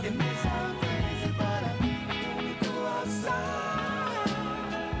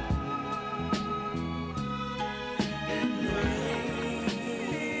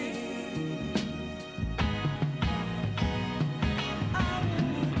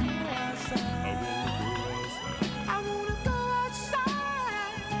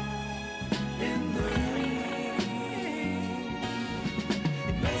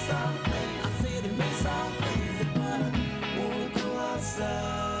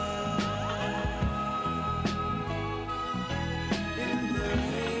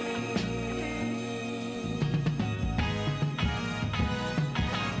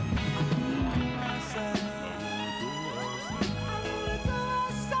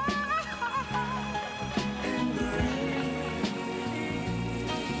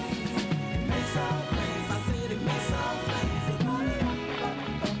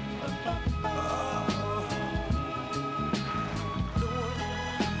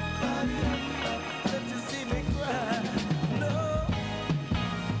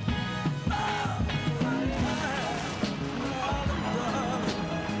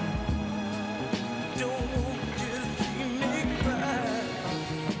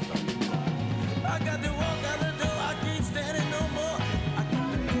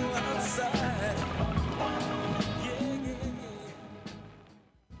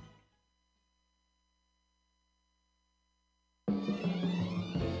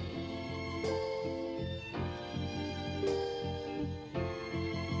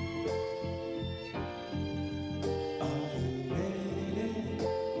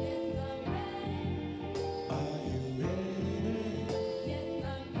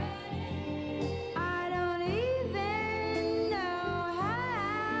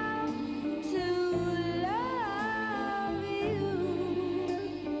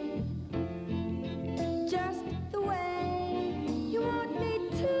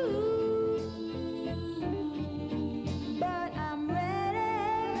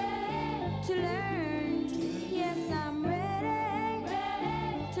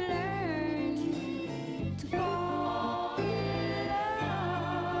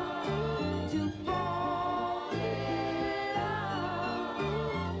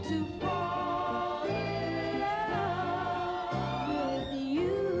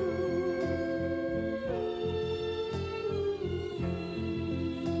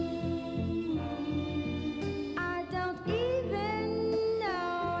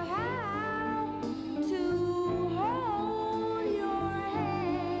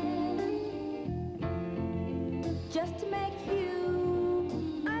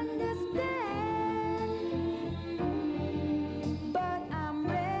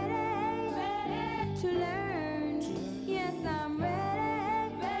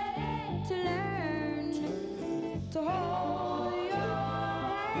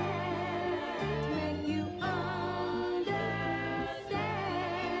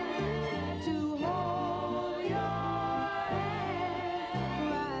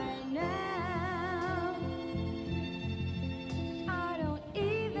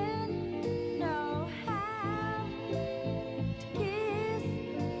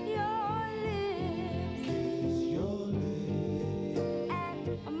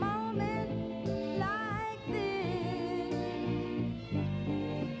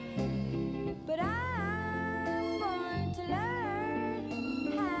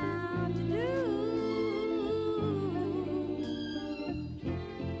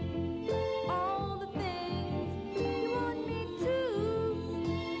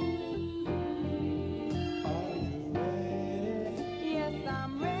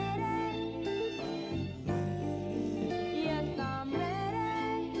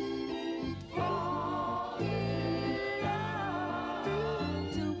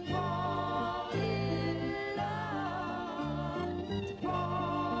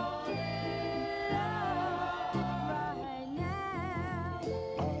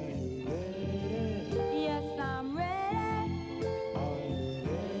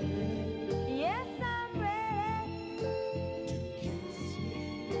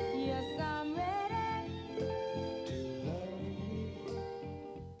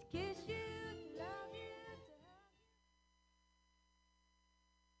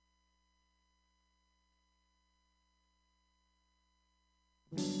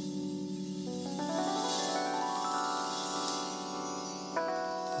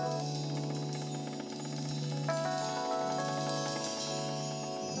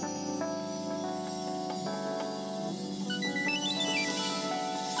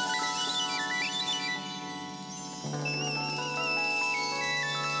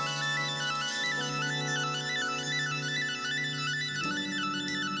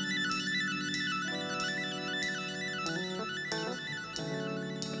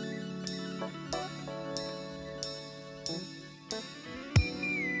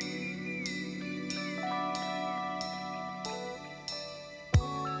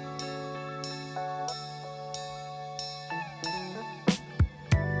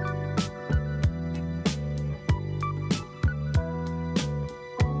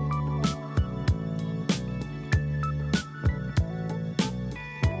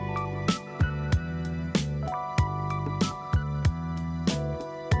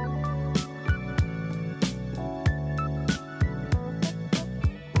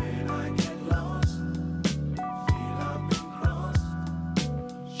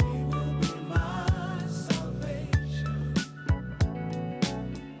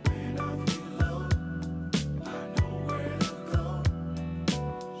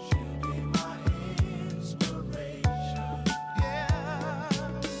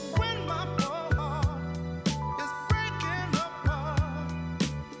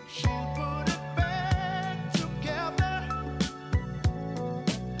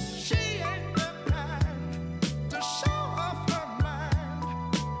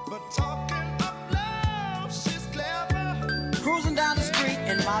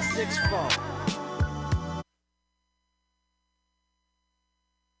my 6'4".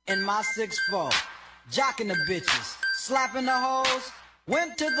 In my 6'4", jocking the bitches, slapping the hoes.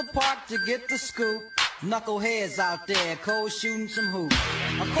 Went to the park to get the scoop. Knuckleheads out there, cold shooting some hoops.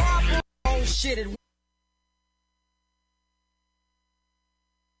 A car full of old shit.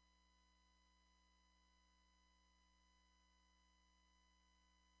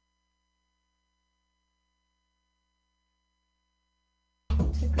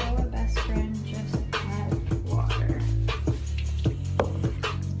 To go, a best friend just had water.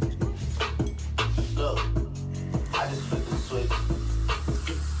 Look, I just flipped the switch.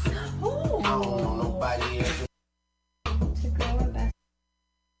 Oh. I don't know nobody else. To go, a best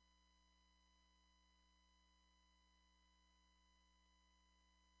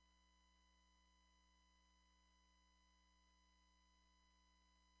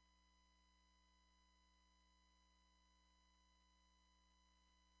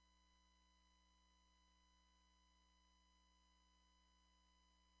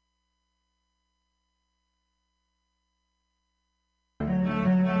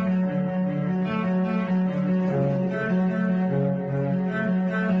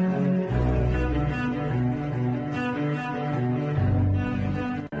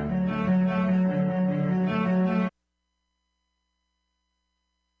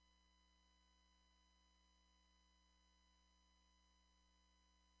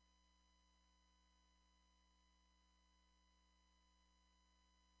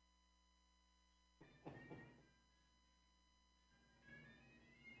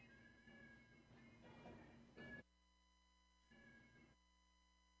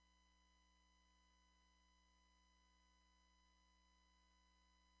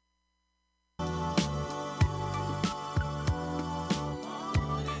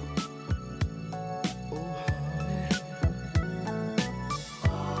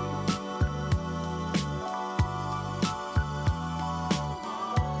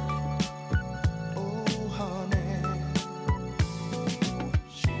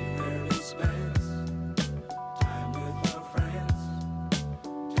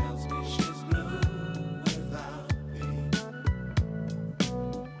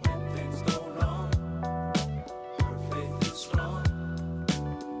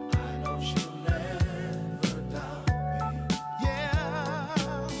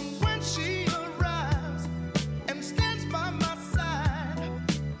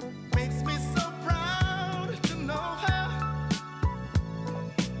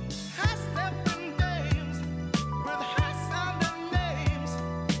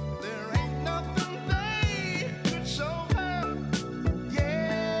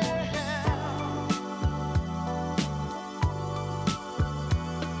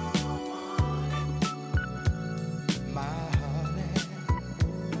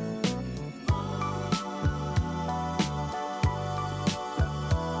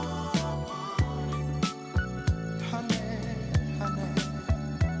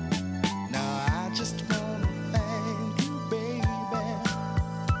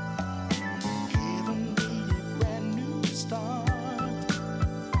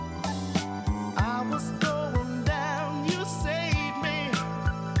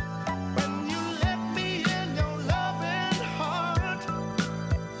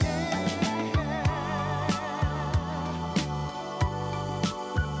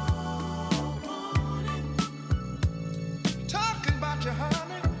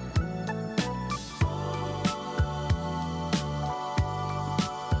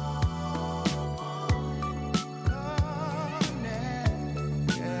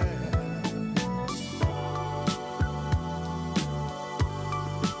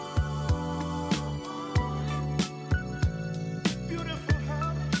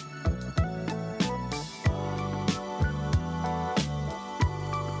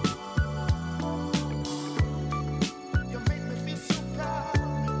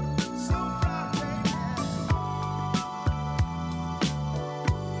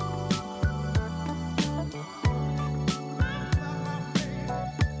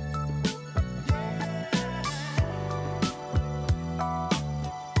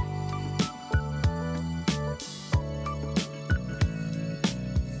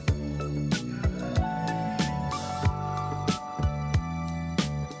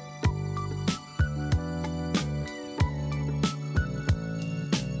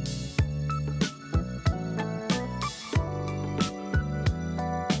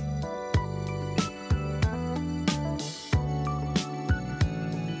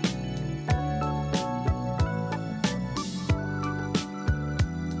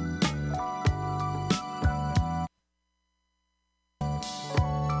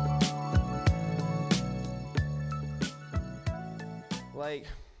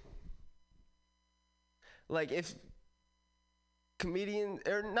Like if comedians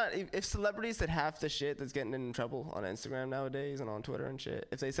or not, if celebrities that have the shit that's getting in trouble on Instagram nowadays and on Twitter and shit,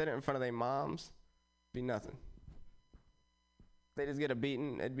 if they said it in front of their moms, it'd be nothing. They just get a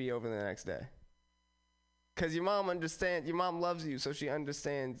beating, it'd be over the next day. Cause your mom understands, your mom loves you, so she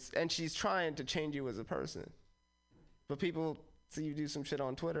understands, and she's trying to change you as a person. But people see you do some shit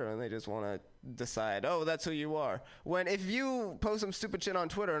on Twitter and they just want to decide, oh, that's who you are. When if you post some stupid shit on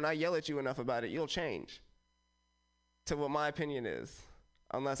Twitter and I yell at you enough about it, you'll change to what my opinion is,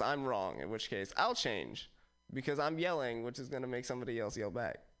 unless I'm wrong, in which case I'll change because I'm yelling, which is going to make somebody else yell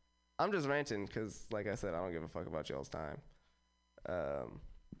back. I'm just ranting because, like I said, I don't give a fuck about y'all's time.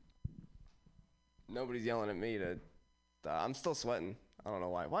 Nobody's yelling at me to... I'm still sweating. I don't know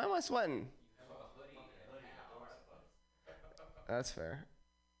why. Why am I sweating? That's fair.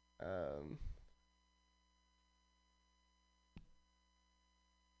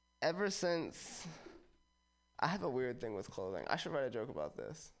 Ever since... I have a weird thing with clothing. I should write a joke about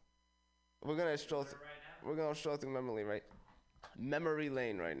this. We're gonna stroll through memory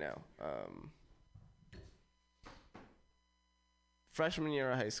lane right now. Freshman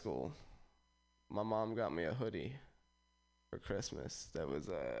year of high school, my mom got me a hoodie for Christmas that was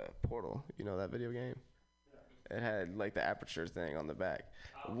Portal. You know that video game? It had like the aperture thing on the back.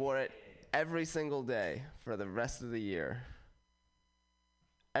 Wore it every single day for the rest of the year.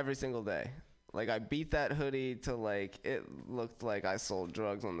 Every single day. Like I beat that hoodie to like it looked like I sold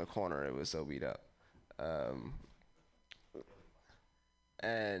drugs on the corner. It was so beat up.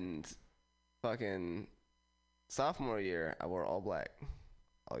 And fucking sophomore year, I wore all black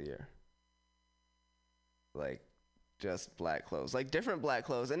all year. Like just black clothes, like different black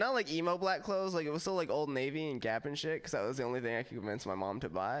clothes, and not like emo black clothes. Like it was still like Old Navy and Gap and shit, because that was the only thing I could convince my mom to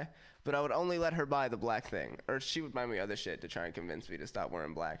buy. But I would only let her buy the black thing, or she would buy me other shit to try and convince me to stop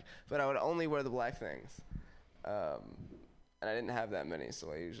wearing black. But I would only wear the black things, and I didn't have that many,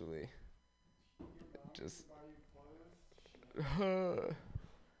 so I usually just.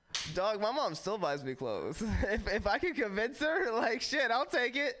 Dog, my mom still buys me clothes. If I could convince her, like shit, I'll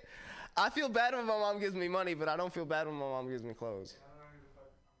take it. I feel bad when my mom gives me money, but I don't feel bad when my mom gives me clothes.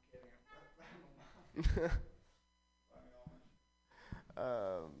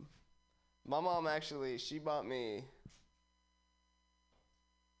 My mom actually, she bought me,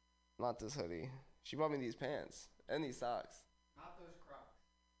 not this hoodie, she bought me these pants and these socks. Not those Crocs.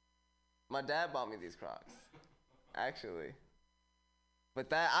 My dad bought me these Crocs, actually. But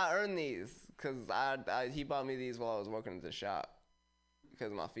that I earned these because he bought me these while I was working at the shop.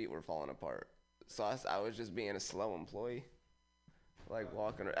 Because my feet were falling apart. So I was just being a slow employee. Like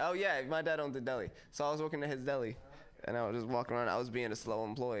walking around. Oh yeah, my dad owned the deli. So I was working at his deli. And I was just walking around. I was being a slow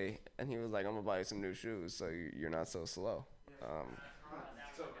employee. And he was like, I'm going to buy you some new shoes so you're not so slow.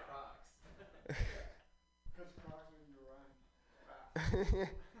 So Crocs. Because Crocs when you run.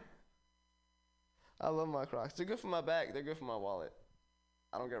 I love my Crocs. They're good for my back. They're good for my wallet.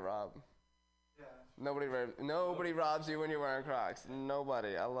 I don't get robbed. Yeah. Nobody robs you when you're wearing Crocs.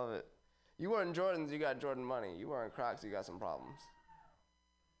 Nobody. I love it. You wearing Jordans, you got Jordan money. You wearing Crocs, you got some problems.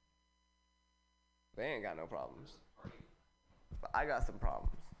 They ain't got no problems. But I got some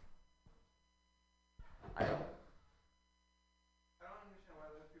problems. I don't understand why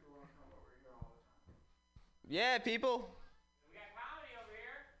those people don't come over here all the time. Yeah, people. We got comedy over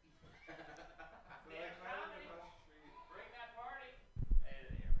here. We got comedy. Bring that party. Hey,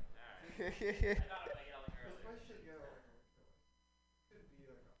 there. All right. I thought I'd make it on the earlier. This place should get over here. It could be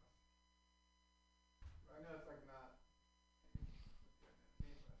like I know it's like not.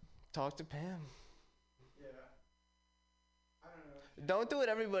 Talk to Pam. Yeah. I don't know. Don't do what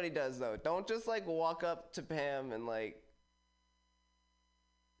everybody does, though. Don't just, like, walk up to Pam and, like,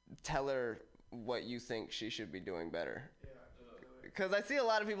 tell her what you think she should be doing better. Yeah. Because I see a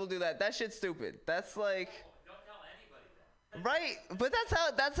lot of people do that. That shit's stupid. That's, like... Don't tell anybody that. Right, but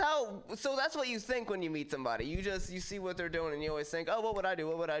so that's what you think when you meet somebody. You see what they're doing and you always think, oh, what would I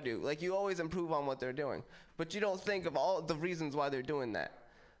do? Like, you always improve on what they're doing. But you don't think of all the reasons why they're doing that.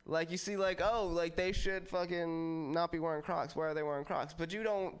 Like, you see, like, oh, like, they should fucking not be wearing Crocs. Why are they wearing Crocs? But you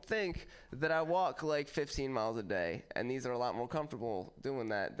don't think that I walk, like, 15 miles a day, and these are a lot more comfortable doing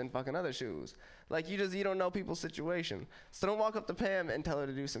that than fucking other shoes. Like, you don't know people's situation. So don't walk up to Pam and tell her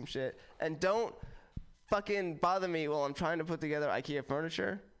to do some shit. And don't fucking bother me while I'm trying to put together IKEA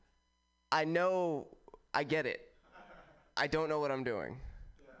furniture. I know, I get it. I don't know what I'm doing.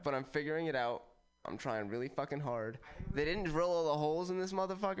 But I'm figuring it out. I'm trying really fucking hard. They didn't drill all the holes in this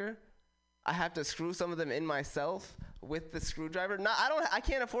motherfucker. I have to screw some of them in myself with the screwdriver. I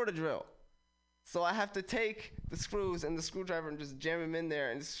can't afford a drill. So I have to take the screws and the screwdriver and just jam them in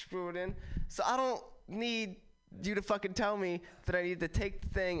there and screw it in. So I don't need you to fucking tell me that I need to take the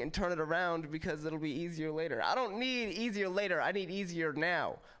thing and turn it around because it'll be easier later. I don't need easier later. I need easier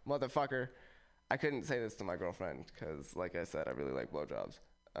now, motherfucker. I couldn't say this to my girlfriend because, like I said, I really like blowjobs.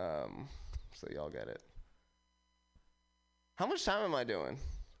 So y'all get it. How much time am I doing?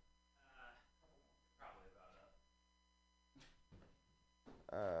 Probably about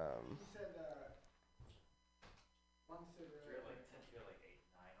You said one cigarette. You're like 8,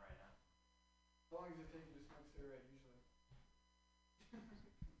 9 right now. How long does it take you to smoke a cigarette usually?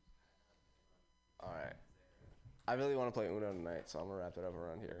 All right. I really want to play Uno tonight, so I'm gonna wrap it up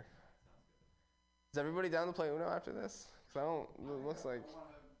around here. Is everybody down to play Uno after this? Cause I don't. It looks like. I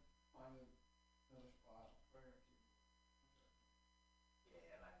want to find another spot. Where Yeah,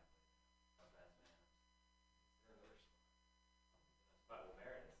 I'm not gonna play. That's man. Another spot. But with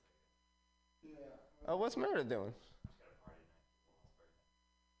Meredith, I guess. Yeah. Oh, what's Meredith doing? She's got a party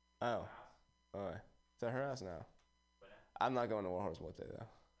tonight. Oh. Oh. It's at her house now. I'm not going to Warhorse birthday though.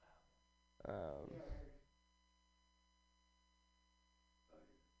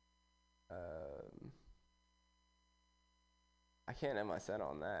 I can't end my set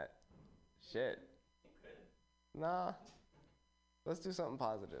on that. Shit. Nah. Let's do something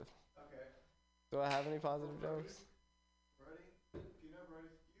positive. Okay. Do I have any positive jokes? Brody? Do you know Brody?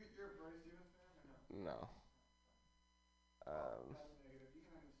 You're a Brody Stevens fan or no? No. That's negative. You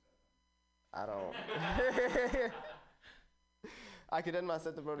can understand I don't. I could end my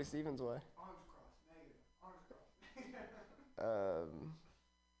set the Brody Stevens way. Arms crossed. Negative. Arms crossed.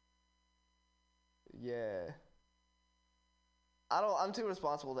 Yeah. I'm too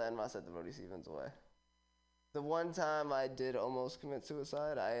responsible to end my set the Brody Stevens way. The one time I did almost commit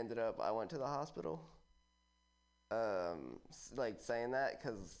suicide, I went to the hospital. Like saying that,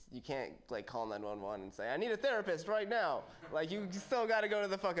 because you can't like call 911 and say, I need a therapist right now. Like you still got to go to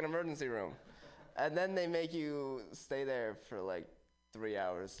the fucking emergency room. And then they make you stay there for like 3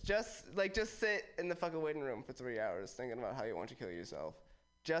 hours. Just sit in the fucking waiting room for 3 hours thinking about how you want to kill yourself.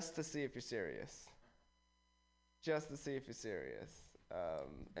 Just to see if you're serious. Just to see if you're serious.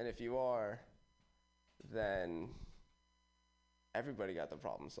 And if you are, then everybody got the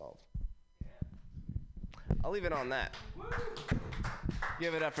problem solved. I'll leave it on that.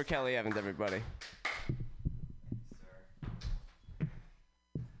 Give it up for Kelly Evans, everybody.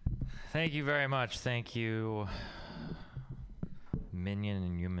 Thank you very much. Thank you, minion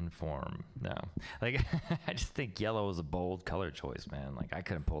in human form. No, like I just think yellow is a bold color choice, man. Like I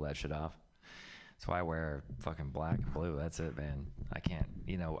couldn't pull that shit off. That's why I wear fucking black and blue. That's it, man. I can't.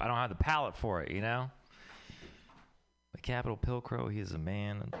 I don't have the palate for it. The Capital Pilcrow, he is a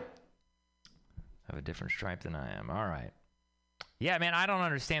man of a different stripe than I am. All right. Yeah, man, I don't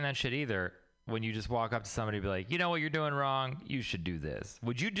understand that shit either. When you just walk up to somebody and be like, you know what you're doing wrong? You should do this.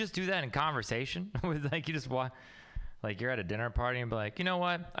 Would you just do that in conversation? With you just walk, like you're at a dinner party and be like, you know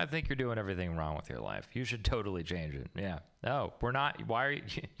what? I think you're doing everything wrong with your life. You should totally change it. Yeah. Oh, we're not. Why are you?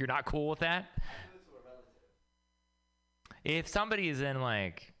 You're not cool with that? If somebody is in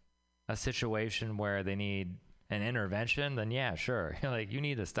like a situation where they need an intervention, then yeah, sure. Like you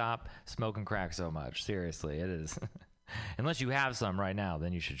need to stop smoking crack so much. Seriously, it is. Unless you have some right now,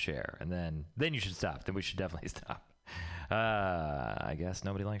 then you should share, and then you should stop. Then we should definitely stop. I guess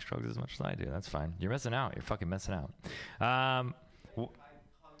nobody likes drugs as much as I do. That's fine. You're missing out. You're fucking missing out. Can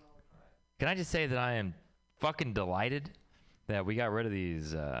I just say that I am fucking delighted that we got rid of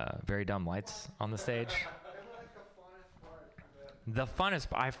these very dumb lights on the stage. The funnest.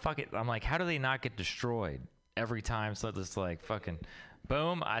 I'm like, how do they not get destroyed every time? So it's like fucking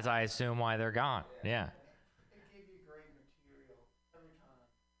boom. As I assume why they're gone. Yeah.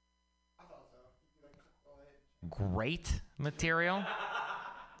 Great material?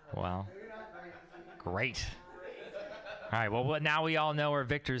 Well, great. All right, well, now we all know where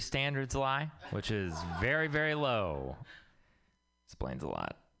Victor's standards lie, which is very, very low. Explains a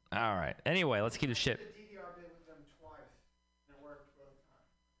lot. All right. Anyway, let's keep the shit.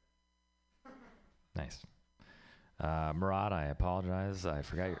 Nice. Murad, I apologize. I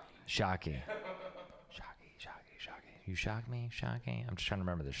forgot your... Shocky. Shocky. You shock me? Shocky? I'm just trying to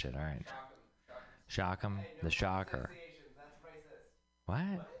remember this shit. All right. Shock him. The shocker.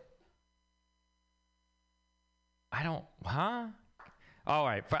 What? I don't... Huh? All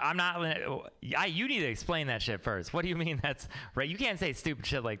right. I'm not... You need to explain that shit first. What do you mean that's... Right? You can't say stupid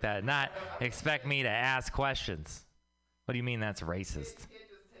shit like that and not expect me to ask questions. What do you mean that's racist?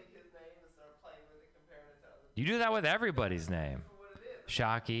 You do that with everybody's name.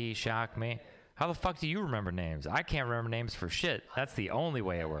 Shocky, shock me. How the fuck do you remember names? I can't remember names for shit. That's the only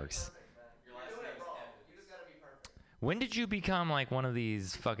way it works. When did you become like one of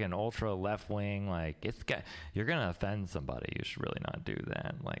these fucking ultra left wing? Like, you're gonna offend somebody. You should really not do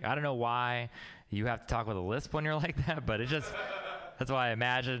that. Like, I don't know why you have to talk with a lisp when you're like that, but it just that's why I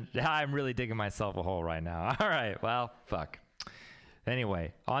imagine I'm really digging myself a hole right now. All right, well, fuck.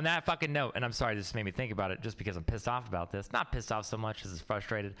 Anyway, on that fucking note, and I'm sorry this made me think about it just because I'm pissed off about this. Not pissed off so much as it's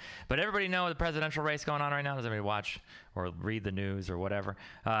frustrated. But everybody know the presidential race going on right now? Does anybody watch or read the news or whatever?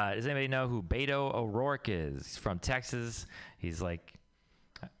 Does anybody know who Beto O'Rourke is? He's from Texas. He's like,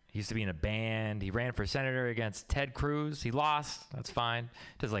 he used to be in a band. He ran for senator against Ted Cruz. He lost. That's fine.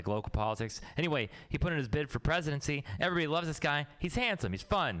 Does like local politics. Anyway, he put in his bid for presidency. Everybody loves this guy. He's handsome. He's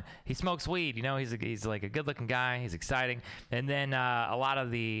fun. He smokes weed. You know, he's like a good-looking guy. He's exciting. And then a lot of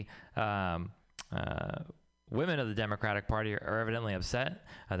the women of the Democratic Party are evidently upset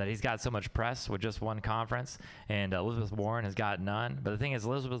that he's got so much press with just one conference, and Elizabeth Warren has got none. But the thing is,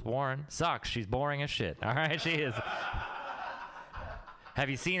 Elizabeth Warren sucks. She's boring as shit. All right, she is. Have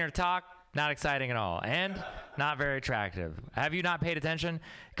you seen her talk? Not exciting at all. And not very attractive. Have you not paid attention?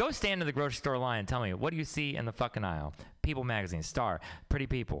 Go stand in the grocery store line and tell me, what do you see in the fucking aisle? People magazine, Star, Pretty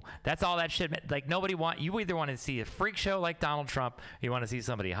People. That's all that shit. Like, you either want to see a freak show like Donald Trump, or you want to see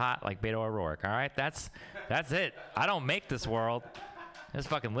somebody hot like Beto O'Rourke, all right? That's it. I don't make this world. I just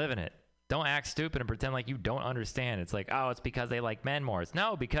fucking live in it. Don't act stupid and pretend like you don't understand. It's like, oh, it's because they like men more.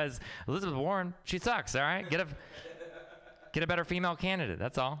 No, because Elizabeth Warren, she sucks, all right? Get a better female candidate.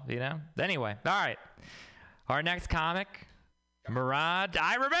 That's all, you know? Anyway, all right. Our next comic, Murad.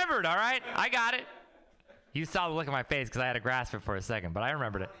 I remembered, all right? I got it. You saw the look on my face because I had to grasp it for a second, but I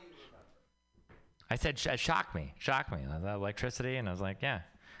remembered it. I said, shock me. I was electricity, and I was like, yeah,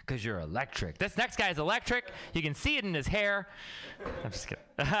 because you're electric. This next guy is electric. You can see it in his hair. I'm just kidding.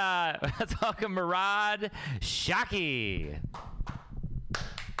 Let's welcome Murad Shaki.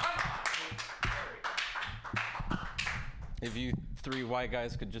 If you three white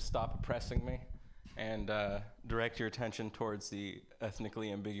guys could just stop oppressing me and direct your attention towards the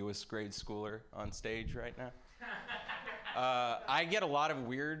ethnically ambiguous grade schooler on stage right now. I get a lot of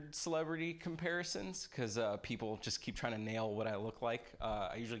weird celebrity comparisons because people just keep trying to nail what I look like.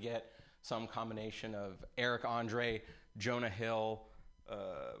 I usually get some combination of Eric Andre, Jonah Hill,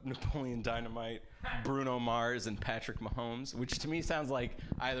 Napoleon Dynamite, Bruno Mars, and Patrick Mahomes, which to me sounds like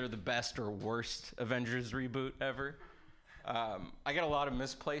either the best or worst Avengers reboot ever. I get a lot of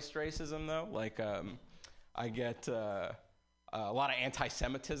misplaced racism, though. Like, I get a lot of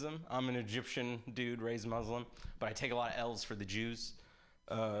anti-Semitism. I'm an Egyptian dude, raised Muslim, but I take a lot of L's for the Jews.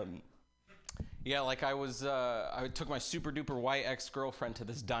 Yeah, like I took my super-duper white ex-girlfriend to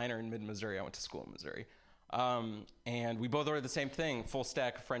this diner in mid-Missouri. I went to school in Missouri. And we both ordered the same thing, full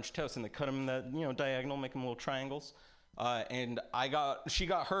stack of French toast, and they cut them in the diagonal, make them little triangles. And she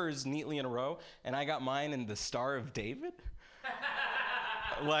got hers neatly in a row, and I got mine in the Star of David.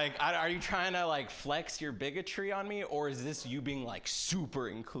 Like, are you trying to like flex your bigotry on me, or is this you being like super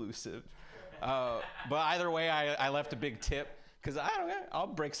inclusive? But either way, I left a big tip because I'll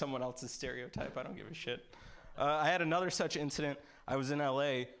break someone else's stereotype. I don't give a shit. I had another such incident. I was in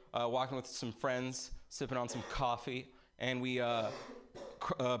LA walking with some friends, sipping on some coffee, and we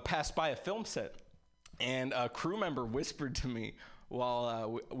passed by a film set. And a crew member whispered to me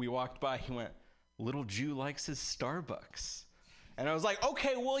while we walked by, he went, "Little Jew likes his Starbucks." And I was like,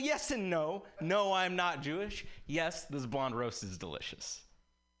 okay, well, yes and no. No, I'm not Jewish. Yes, this blonde roast is delicious.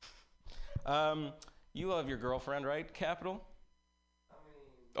 You love your girlfriend, right, Capital?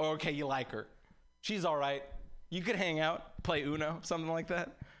 Oh, okay, you like her. She's all right. You could hang out, play Uno, something like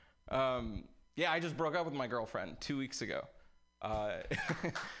that. Yeah, I just broke up with my girlfriend 2 weeks ago.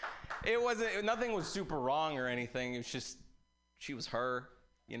 Nothing was super wrong or anything. It was just, she was her,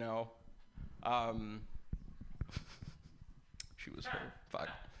 you know. She was her. Fuck.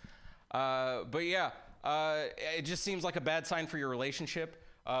 But yeah, it just seems like a bad sign for your relationship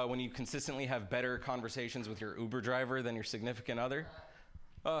when you consistently have better conversations with your Uber driver than your significant other.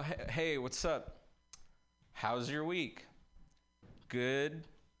 Hey, what's up? How's your week? Good.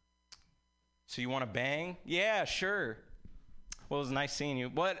 So you want to bang? Yeah, sure. Well, it was nice seeing you.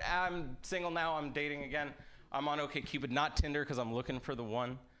 But I'm single now. I'm dating again. I'm on OkCupid, not Tinder, because I'm looking for the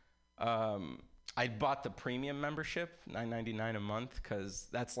one. I bought the premium membership, $9.99 a month, because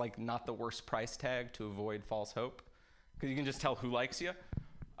that's like not the worst price tag to avoid false hope, because you can just tell who likes you.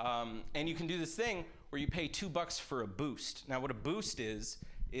 And you can do this thing where you pay $2 for a boost. Now, what a boost is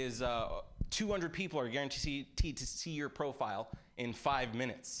 200 people are guaranteed to see your profile in 5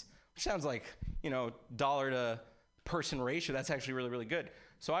 minutes, which sounds like, dollar to person ratio. That's actually really, really good.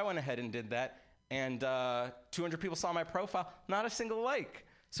 So I went ahead and did that, and 200 people saw my profile, not a single like.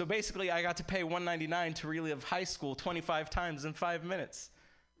 So basically, I got to pay $199 to relive high school 25 times in 5 minutes.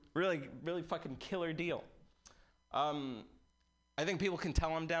 Really, really fucking killer deal. I think people can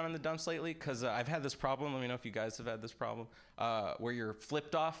tell I'm down in the dumps lately because I've had this problem. Let me know if you guys have had this problem where you're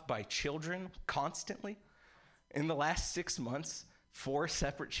flipped off by children constantly. In the last 6 months, 4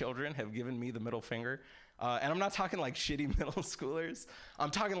 separate children have given me the middle finger. And I'm not talking like shitty middle schoolers.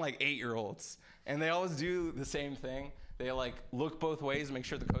 I'm talking like 8-year-olds. And they always do the same thing. They like look both ways, make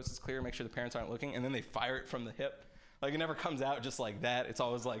sure the coast is clear, make sure the parents aren't looking, and then they fire it from the hip. Like it never comes out just like that. It's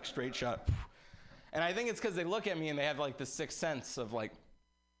always like straight shot. And I think it's because they look at me and they have like this sixth sense of like,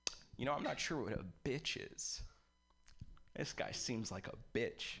 you know, I'm not sure what a bitch is. This guy seems like a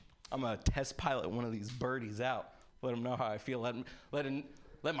bitch. I'm gonna test pilot one of these birdies out. Let them know how I feel.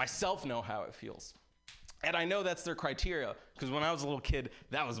 Let myself know how it feels. And I know that's their criteria because when I was a little kid,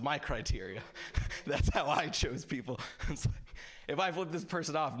 that was my criteria. That's how I chose people. It's like, if I flip this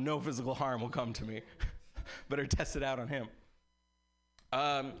person off, no physical harm will come to me. Better test it out on him.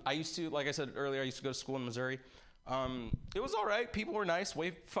 I used to, like I said earlier, I used to go to school in Missouri. It was all right. People were nice,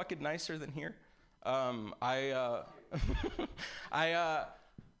 way fucking nicer than here. I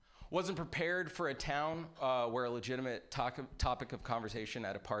wasn't prepared for a town where a legitimate topic of conversation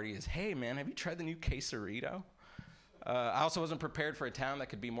at a party is, hey, man, have you tried the new quesarito? I also wasn't prepared for a town that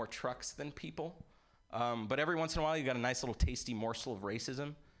could be more trucks than people. But every once in a while, you got a nice little tasty morsel of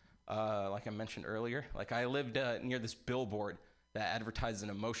racism, like I mentioned earlier. Like I lived near this billboard that advertised an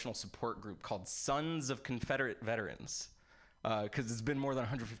emotional support group called Sons of Confederate Veterans. Because it's been more than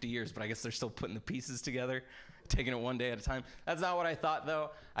 150 years, but I guess they're still putting the pieces together, taking it one day at a time. That's not what I thought, though.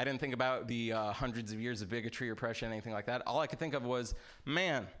 I didn't think about the hundreds of years of bigotry, oppression, anything like that. All I could think of was,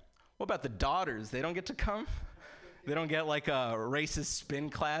 man, what about the daughters? They don't get to come? They don't get like a racist spin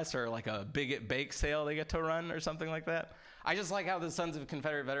class or like a bigot bake sale they get to run or something like that? I just like how the Sons of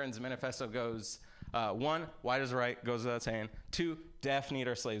Confederate Veterans manifesto goes, 1, white is right, goes without saying. 2, deaf, need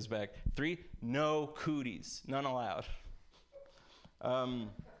our slaves back. 3, no cooties, none allowed.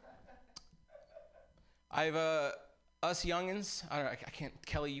 I've us youngins. I don't know. I can't.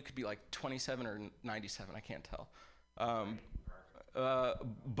 Kelly, you could be like 27 or 97. I can't tell.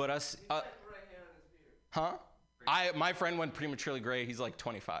 But us. Huh? My friend went prematurely gray. He's like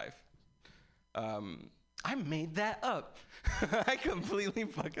 25. I made that up. I completely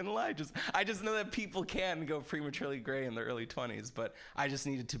fucking lied. I just know that people can go prematurely gray in their early 20s, but I just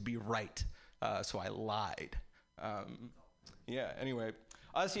needed to be right, so I lied. Yeah, anyway.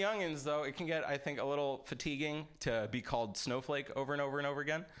 Us youngins, though, it can get, I think, a little fatiguing to be called snowflake over and over and over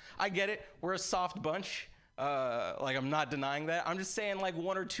again. I get it. We're a soft bunch. Like, I'm not denying that. I'm just saying, like,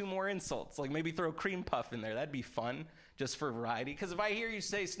 1 or 2 more insults. Like, maybe throw cream puff in there. That'd be fun, just for variety. Because if I hear you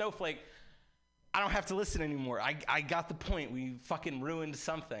say snowflake, I don't have to listen anymore. I got the point. We fucking ruined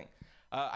something.